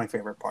that's my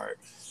favorite part.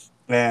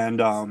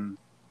 And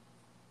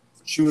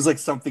she was like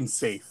something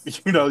safe.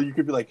 You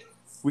could be like,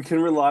 we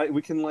can rely on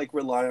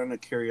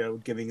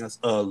A'keria giving us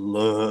a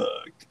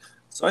look.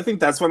 So I think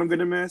that's what I'm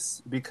gonna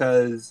miss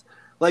because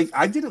like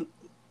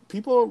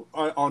people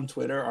on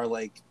Twitter are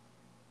like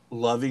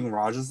loving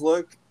Raja's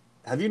look.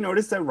 Have you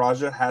noticed that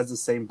Raja has the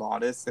same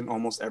bodice in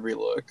almost every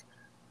look?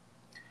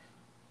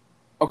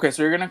 Okay,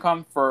 so you're gonna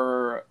come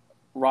for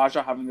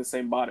Raja having the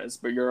same bodice,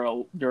 but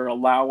you're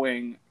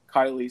allowing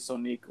Kylie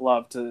Sonique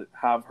Love to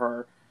have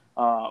her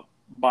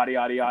body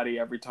yaddy yaddy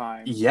every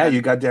time. Yeah,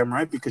 you goddamn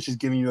right, because she's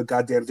giving you a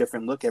goddamn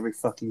different look every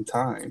fucking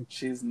time.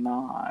 She's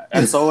not,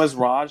 and so is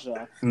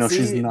Raja. No,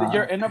 she's not.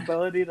 Your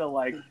inability to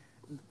like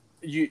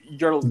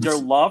your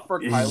love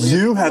for Kylie.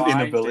 You have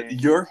inability.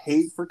 Your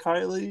hate for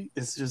Kylie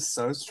is just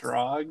so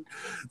strong.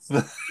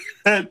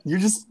 you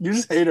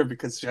just hate her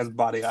because she has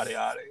body yaddy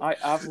yaddy. I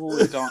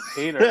absolutely don't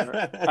hate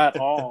her at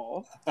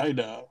all. I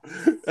know.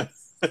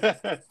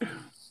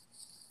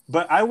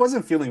 But I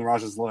wasn't feeling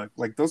Raja's look.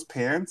 Like those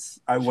pants,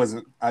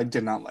 I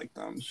did not like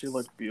them. She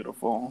looked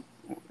beautiful.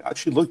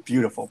 She looked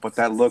beautiful, but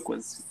that look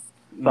was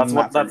that's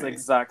the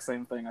exact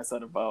same thing I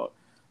said about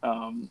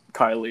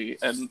Kylie,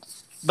 and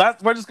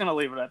that we're just gonna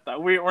leave it at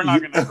that. We're not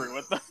gonna agree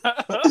with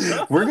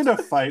that. We're gonna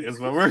fight is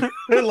what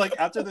we're like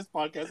after this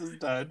podcast is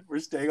done, we're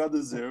staying on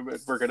the Zoom and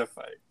we're gonna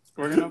fight.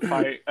 We're gonna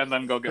fight and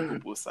then go get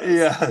pupusas.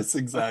 Yes,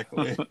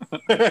 exactly.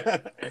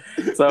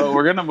 So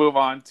we're gonna move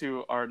on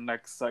to our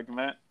next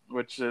segment,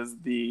 which is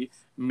the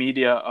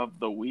media of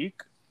the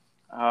week.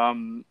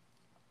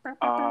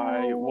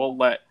 I will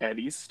let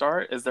Eddie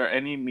start. Is there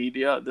any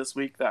media this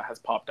week that has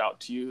popped out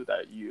to you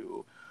that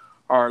you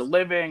are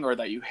living or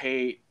that you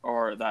hate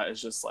or that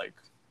is just like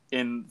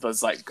in the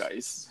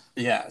zeitgeist?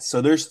 Yeah,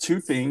 so there's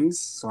two things,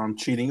 so I'm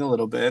cheating a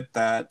little bit,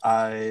 that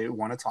I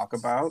want to talk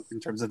about in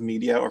terms of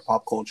media or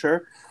pop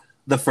culture.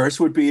 The first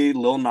would be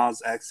Lil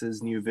Nas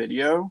X's new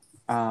video.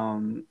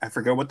 I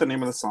forget what the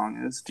name of the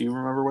song is. Do you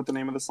remember what the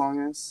name of the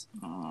song is?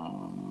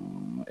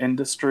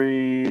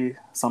 Industry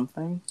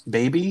something?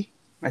 Baby,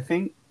 I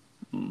think.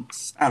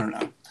 I don't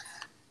know.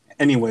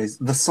 Anyways,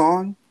 the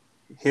song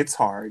hits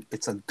hard.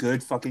 It's a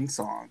good fucking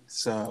song.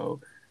 So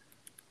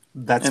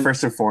That's And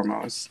first and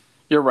foremost.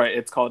 you're right.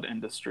 It's called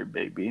Industry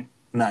Baby.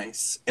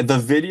 Nice. And the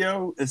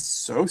video is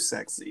so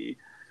sexy.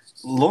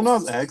 Lil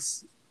Nas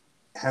X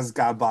has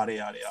got body,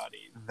 yada, yada.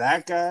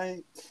 That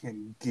guy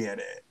can get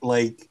it.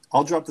 Like,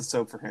 I'll drop the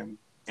soap for him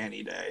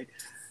any day.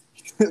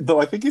 Though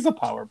I think he's a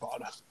power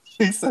bottom.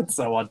 He said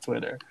so on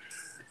Twitter.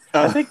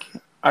 I think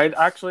I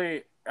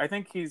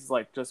think he's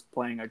like just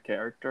playing a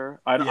character.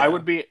 I Yeah.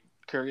 would be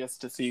curious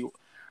to see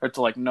or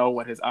to like know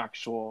what his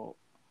actual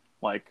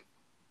like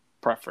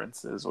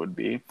preferences would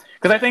be,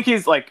 because I think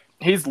he's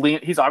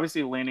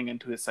obviously leaning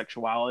into his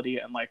sexuality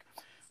and like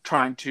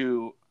trying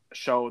to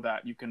show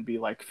that you can be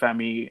like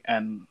femi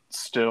and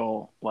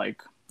still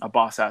like a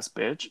boss ass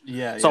bitch.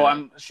 Yeah, So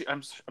yeah.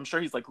 I'm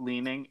sure he's like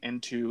leaning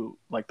into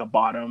like the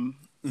bottom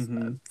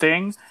Mm-hmm.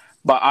 thing,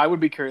 but I would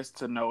be curious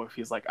to know if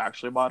he's like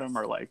actually bottom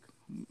or like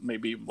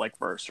maybe like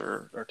verse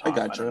or I top. I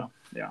don't gotcha. know.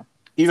 Yeah.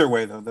 Either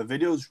way, though, the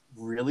video is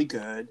really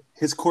good.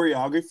 His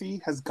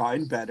choreography has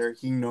gotten better.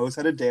 He knows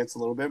how to dance a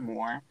little bit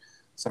more.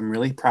 So I'm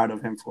really proud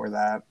of him for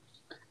that.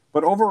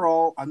 But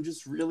overall, I'm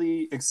just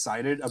really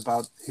excited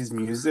about his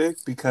music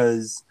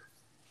because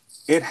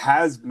it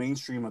has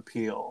mainstream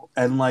appeal.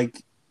 And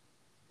like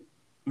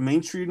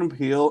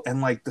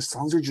the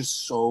songs are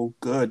just so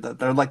good that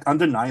they're like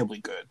undeniably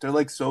good. They're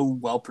like so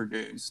well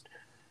produced.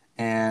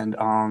 And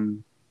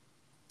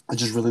I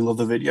just really love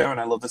the video and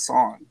I love the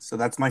song. So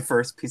that's my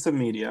first piece of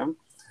media.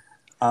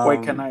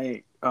 Wait, can Um,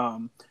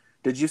 I?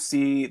 Did you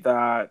see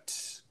that?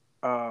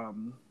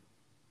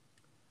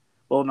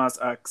 Lil Nas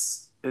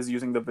X is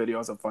using the video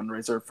as a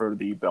fundraiser for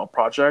the Bill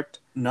Project,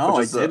 no, which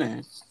I is the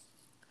didn't.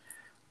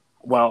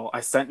 well, I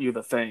sent you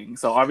the thing,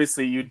 so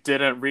obviously you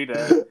didn't read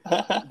it,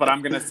 but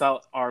I'm gonna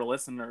tell our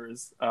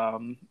listeners.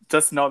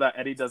 Just know that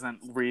Eddie doesn't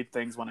read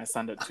things when I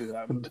send it to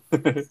them.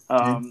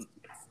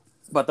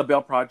 But the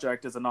Bail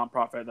Project is a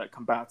nonprofit that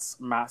combats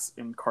mass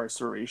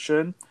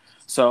incarceration.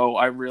 So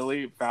I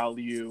really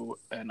value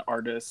an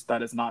artist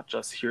that is not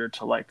just here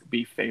to like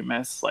be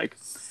famous. Like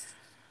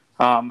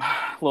um,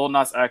 Lil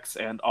Nas X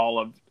and all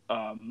of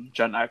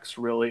Gen X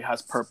really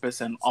has purpose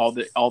in all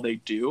they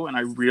do, and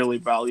I really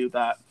value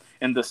that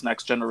in this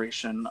next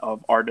generation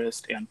of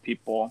artists and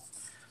people.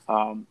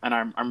 And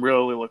I'm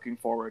really looking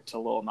forward to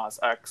Lil Nas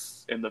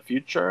X in the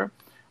future.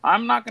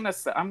 I'm not gonna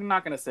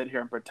sit here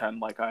and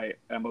pretend like I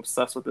am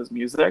obsessed with his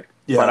music,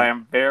 but Yeah. I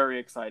am very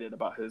excited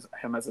about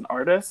him as an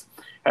artist.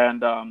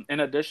 And in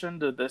addition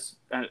to this,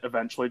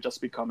 eventually just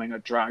becoming a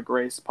Drag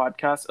Race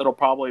podcast, it'll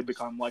probably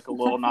become like a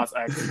Lil Nas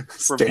X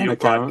Stan review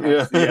account.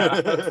 Yeah.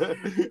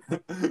 podcast.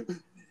 Yeah.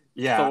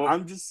 Yeah, So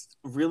I'm just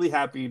really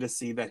happy to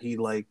see that he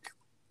like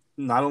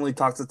not only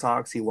talks the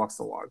talks, he walks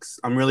the walks.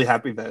 I'm really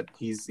happy that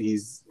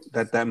he's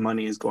that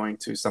money is going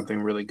to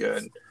something really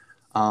good.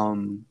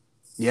 Um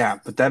yeah,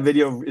 but that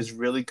video is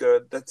really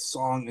good. That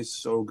song is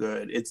so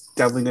good. It's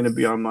definitely going to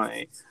be on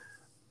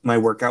my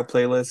workout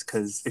playlist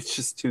cuz it's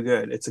just too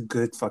good. It's a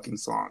good fucking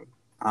song.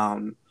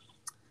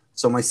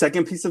 So my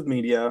second piece of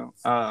media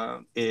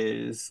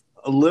is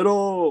a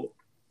little.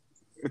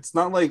 It's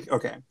not like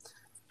okay.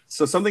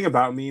 So something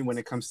about me when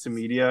it comes to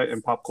media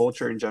and pop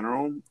culture in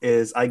general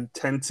is I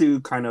tend to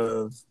kind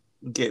of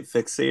get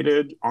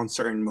fixated on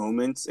certain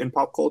moments in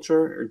pop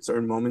culture or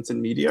certain moments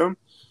in media.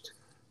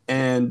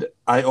 And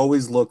I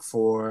always look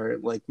for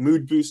like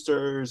mood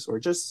boosters or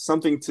just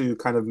something to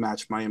kind of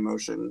match my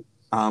emotion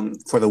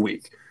for the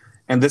week.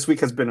 And this week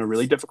has been a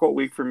really difficult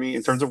week for me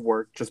in terms of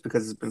work, just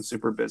because it's been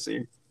super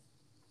busy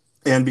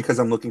and because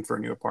I'm looking for a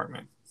new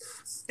apartment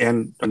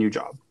and a new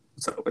job.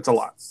 So it's a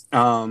lot.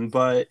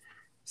 But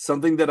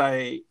something that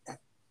I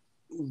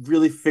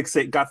really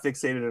got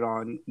fixated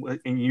on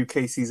in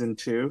UK season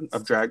 2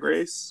 of Drag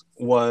Race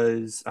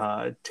was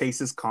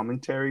Tace's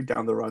commentary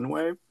down the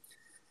runway,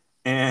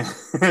 and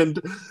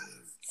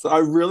so I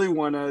really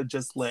want to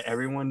just let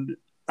everyone.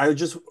 I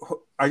just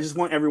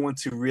want everyone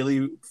to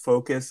really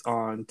focus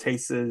on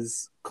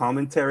Tace's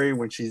commentary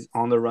when she's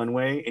on the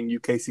runway in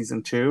UK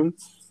season 2.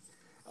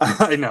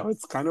 I know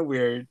it's kind of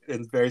weird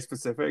and very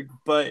specific,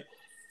 but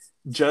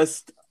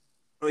just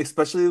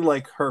especially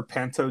like her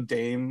Panto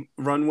Dame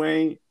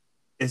runway,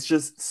 it's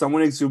just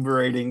someone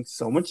exuberating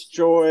so much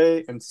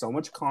joy and so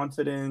much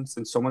confidence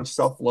and so much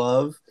self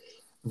love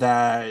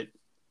that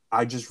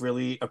I just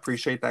really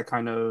appreciate that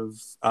kind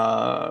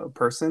of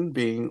person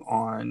being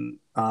on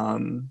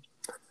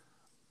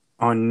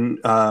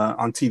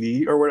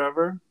TV or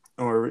whatever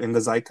or in the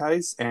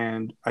zeitgeist,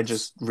 and I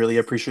just really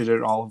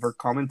appreciated all of her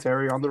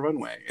commentary on the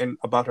runway and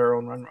about her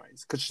own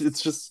runways because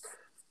it's just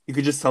you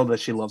could just tell that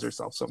she loves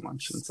herself so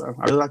much, and so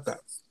I really like that.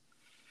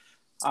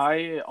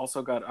 I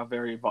also got a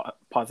very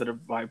positive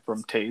vibe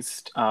from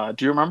Taste. Do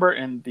you remember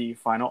in the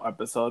final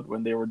episode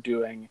when they were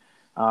doing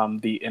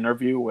the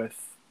interview with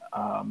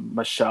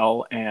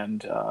Michelle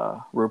and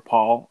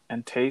RuPaul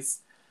and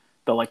Taste,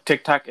 the like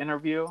Tic Tac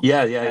interview?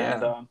 Yeah, yeah,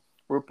 And yeah.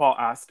 RuPaul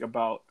asked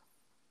about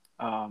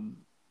um,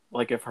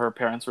 like if her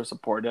parents were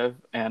supportive,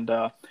 and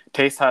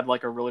Taste had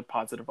like a really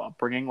positive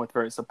upbringing with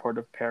very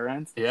supportive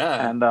parents.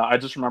 Yeah. And I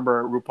just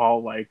remember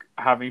RuPaul like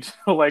having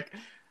to like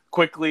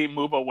quickly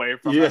move away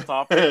from Yeah. that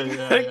topic Yeah,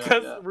 yeah,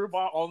 because yeah.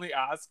 RuPaul only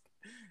asked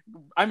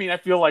I mean, I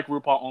feel like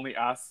RuPaul only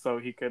asked so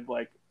he could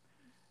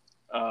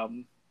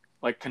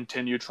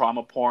continue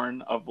trauma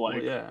porn of Well,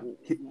 yeah.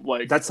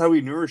 like That's how he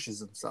nourishes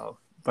himself,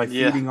 by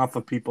yeah, feeding off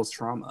of people's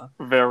trauma.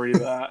 very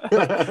that.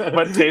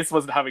 But Taste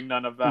wasn't having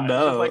none of that. It's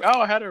just like, No.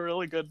 oh, I had a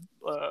really good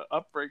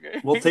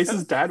upbringing. Well,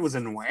 Taste's dad was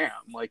in Wham.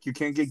 Like, you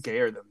can't get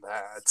gayer than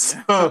that.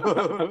 So.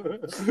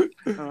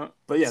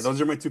 But yeah,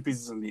 those are my 2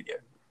 pieces of media.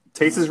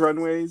 Taste's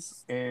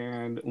Runways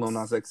and Lil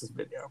Nas X's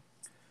video.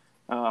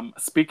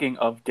 Speaking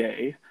of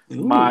gay,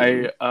 Ooh.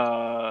 my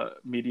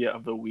media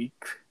of the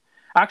week.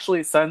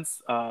 Actually,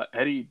 since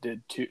Eddie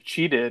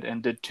cheated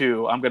and did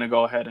 2, I'm going to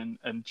go ahead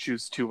and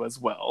choose 2 as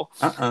well.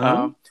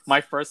 My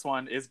first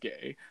one is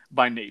gay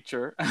by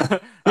nature.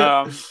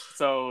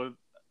 So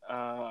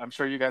I'm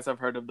sure you guys have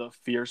heard of the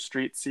Fear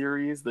Street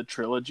series, the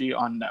trilogy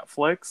on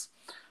Netflix,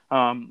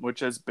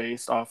 which is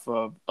based off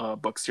of a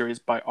book series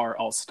by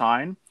R.L.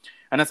 Stine.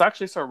 And it's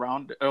actually the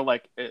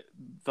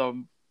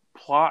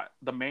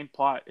main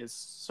plot is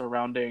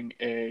surrounding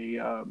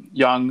a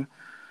young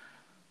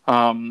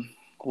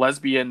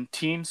lesbian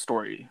teen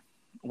story,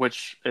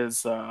 which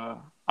is I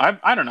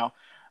don't know,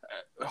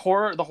 the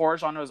horror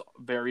genre is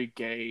very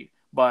gay,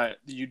 but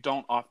you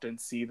don't often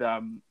see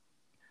them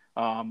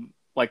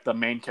like the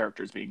main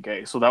characters being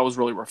gay, so that was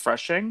really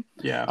refreshing.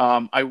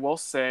 I will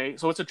say,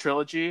 so it's a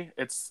trilogy.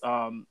 It's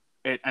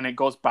it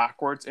goes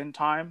backwards in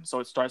time, so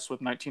it starts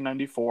with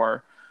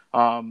 1994,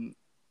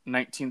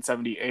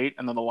 1978,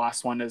 and then the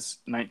last one is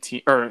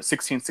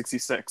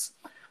 1666.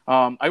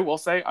 I will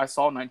say I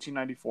saw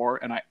 1994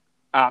 and I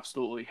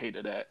absolutely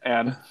hated it,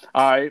 and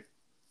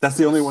that's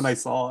the only one I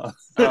saw.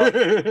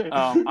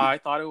 I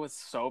thought it was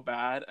so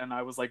bad, and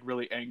I was like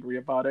really angry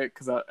about it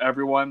because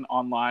everyone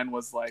online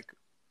was like,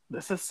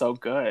 this is so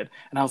good,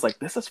 and I was like,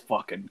 this is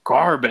fucking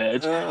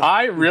garbage.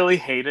 I really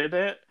hated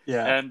it.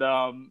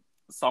 And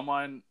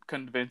someone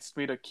convinced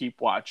me to keep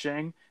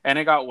watching, and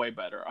it got way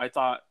better. I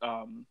thought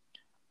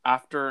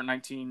after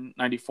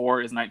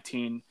 1994 is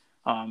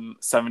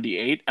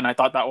 1978, and I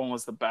thought that one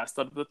was the best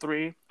of the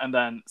 3, and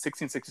then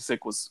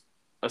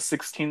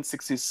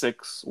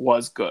 1666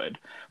 was good,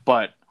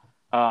 but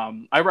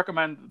I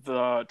recommend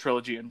the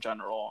trilogy in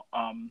general.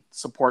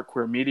 Support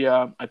queer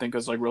media. I think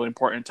is like really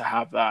important to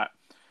have that.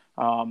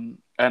 And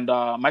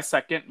my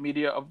second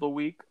media of the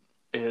week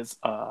is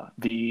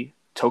the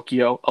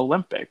Tokyo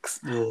Olympics.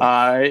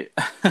 Every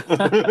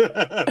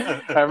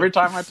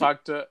time I try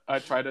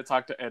to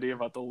talk to Eddie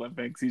about the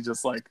Olympics, he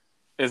just like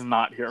is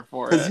not here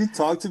for it. Because you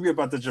talk to me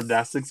about the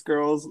gymnastics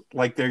girls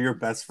like they're your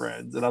best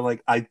friends, and I'm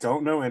like, I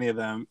don't know any of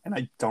them, and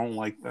I don't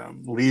like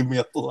them. Leave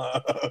me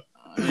alone.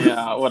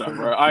 Yeah,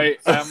 whatever. I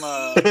am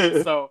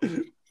so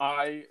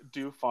I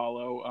do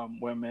follow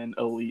women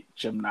elite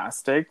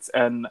gymnastics,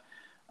 and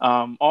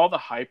all the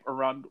hype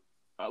around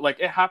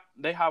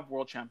they have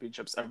world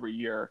championships every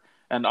year,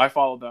 and I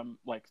follow them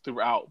like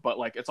throughout, but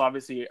like it's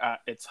obviously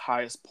at its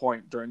highest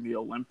point during the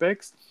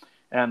Olympics.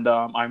 And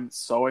I'm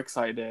so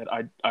excited.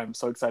 I'm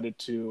so excited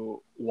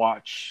to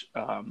watch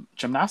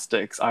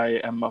gymnastics.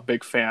 I am a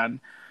big fan.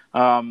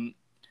 And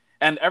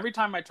every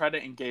time I try to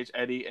engage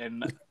Eddie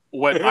in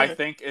what I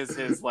think is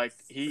his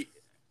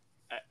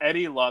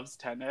Eddie loves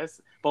tennis,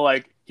 but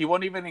like he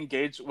won't even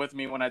engage with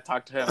me when I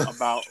talk to him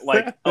about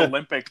like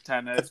Olympic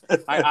tennis.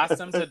 I asked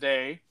him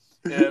today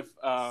if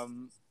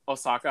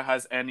Osaka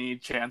has any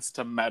chance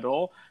to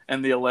medal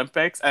in the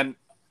Olympics, and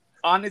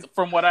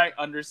from what I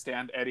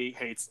understand, Eddie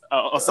hates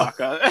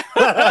Osaka.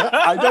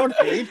 I don't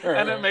hate her.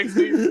 And it makes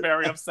me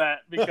very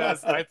upset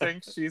because I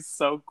think she's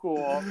so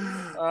cool.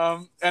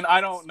 And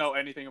I don't know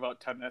anything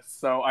about tennis,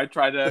 so I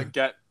try to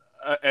get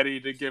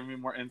Eddie to give me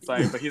more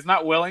insight, but he's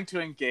not willing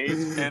to engage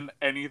in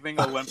anything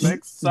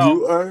Olympics. So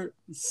you are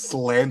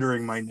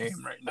slandering my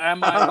name right now.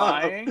 Am I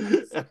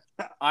lying?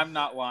 I'm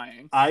not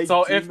lying.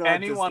 So if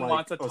anyone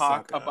wants to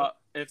talk about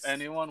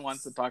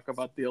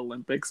the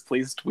Olympics,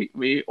 please tweet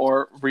me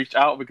or reach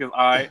out, because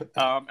I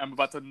am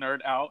about to nerd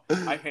out.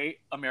 I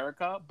hate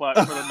America, but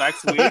for the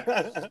next week,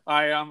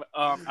 I am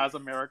as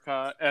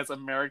American.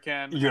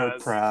 You're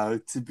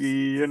proud to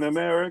be an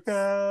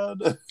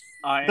American.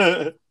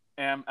 I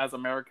am as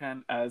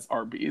American as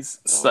Arby's.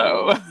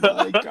 So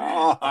my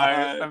God.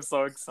 I'm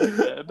so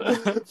excited.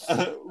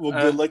 Well,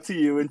 good luck to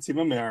you and Team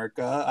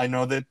America. I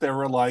know that they're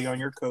relying on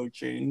your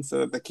coaching so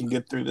that they can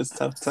get through this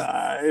tough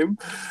time.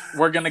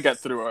 We're going to get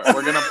through it.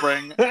 We're going to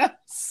bring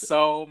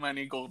so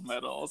many gold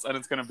medals, and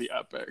it's going to be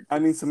epic. I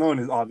mean, Simone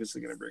is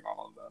obviously going to bring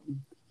all of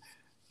them.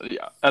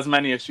 Yeah, as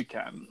many as she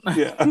can.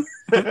 Yeah.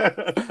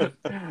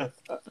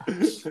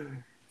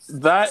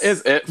 That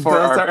is it for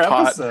our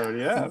episode.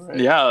 Yeah, right.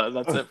 Yeah,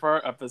 that's it for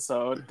our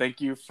episode.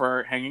 Thank you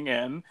for hanging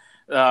in.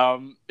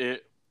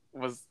 It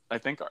was, I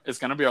think, it's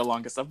going to be our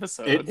longest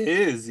episode. It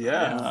is,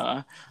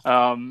 yeah.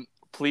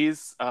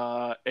 Please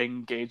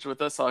engage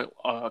with us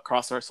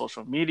across our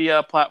social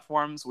media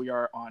platforms. We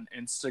are on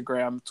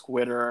Instagram,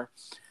 Twitter,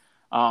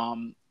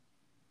 and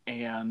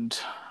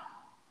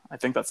I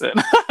think that's it.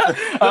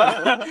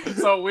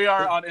 So we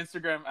are on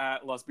Instagram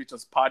at Los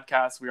Bichos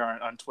Podcast. We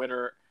are on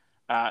Twitter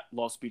at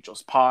Los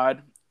Bichos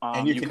Pod.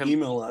 And you can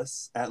email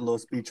us at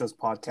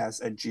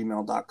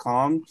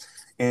losbichospodcast@gmail.com.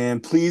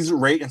 And please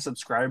rate and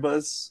subscribe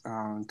us,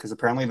 because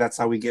apparently that's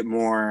how we get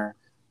more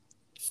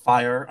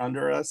fire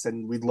under us.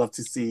 And we'd love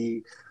to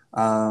see,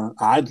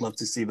 I'd love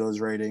to see those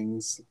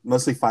ratings.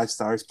 Mostly 5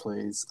 stars,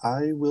 please.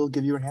 I will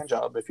give you a hand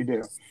job if you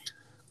do.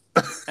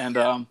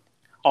 And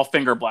I'll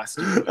finger blast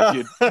you.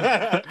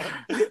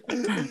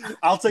 If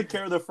I'll take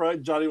care of the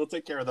front. Johnny will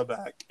take care of the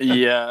back.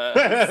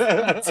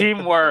 Yeah.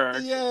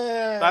 Teamwork.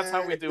 Yeah. That's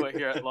how we do it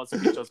here at Los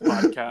Bichos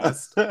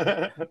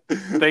Podcast.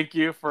 Thank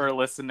you for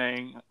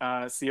listening.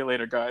 See you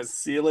later, guys.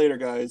 See you later,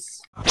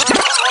 guys.